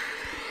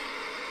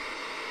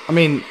 I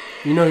mean...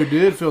 You know who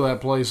did fill that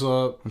place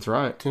up? That's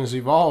right. Tennessee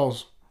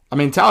Vols. I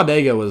mean,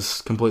 Talladega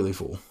was completely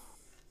full.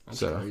 That's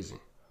crazy.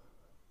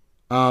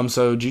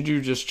 So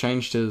Juju just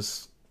changed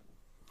his...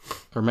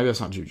 Or maybe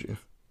that's not Juju.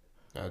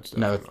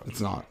 No,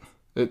 it's not.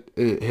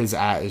 His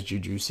 @ is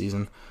Juju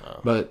season.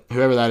 Oh. But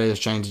whoever that is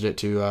changed it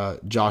to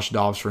Josh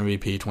Dobbs for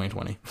MVP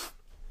 2020.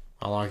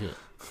 I like it.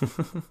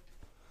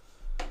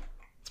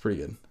 It's pretty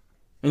good.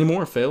 Any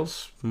more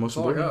fails? Most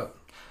of it.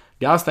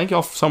 Guys, thank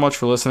y'all so much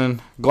for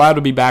listening. Glad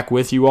to be back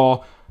with you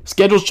all.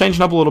 Schedule's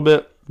changing up a little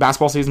bit.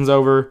 Basketball season's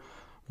over.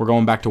 We're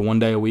going back to 1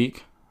 day a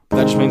week. But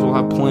that just means we'll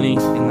have plenty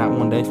in that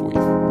 1 day for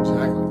you.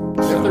 Exactly.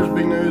 If there's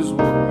big news, we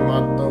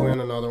might throw in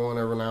another one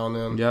every now and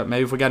then. Yeah,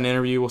 maybe if we got an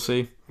interview, we'll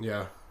see.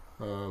 Yeah.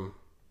 Other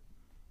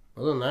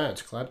than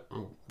that,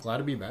 I'm glad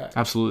to be back.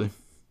 Absolutely.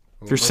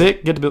 If you're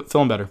sick, get to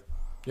feeling better.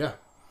 Yeah.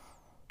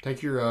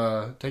 Take your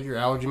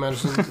allergy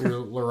medicine,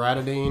 your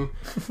Loratadine.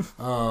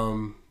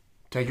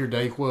 Take your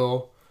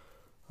Dayquil,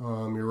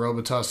 your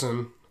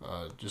Robitussin.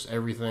 Just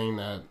everything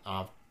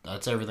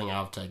that's everything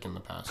I've taken the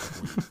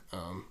past week.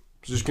 So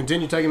just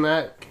continue taking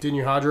that,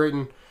 continue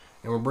hydrating,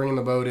 and we're bringing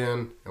the boat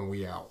in, and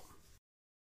we out.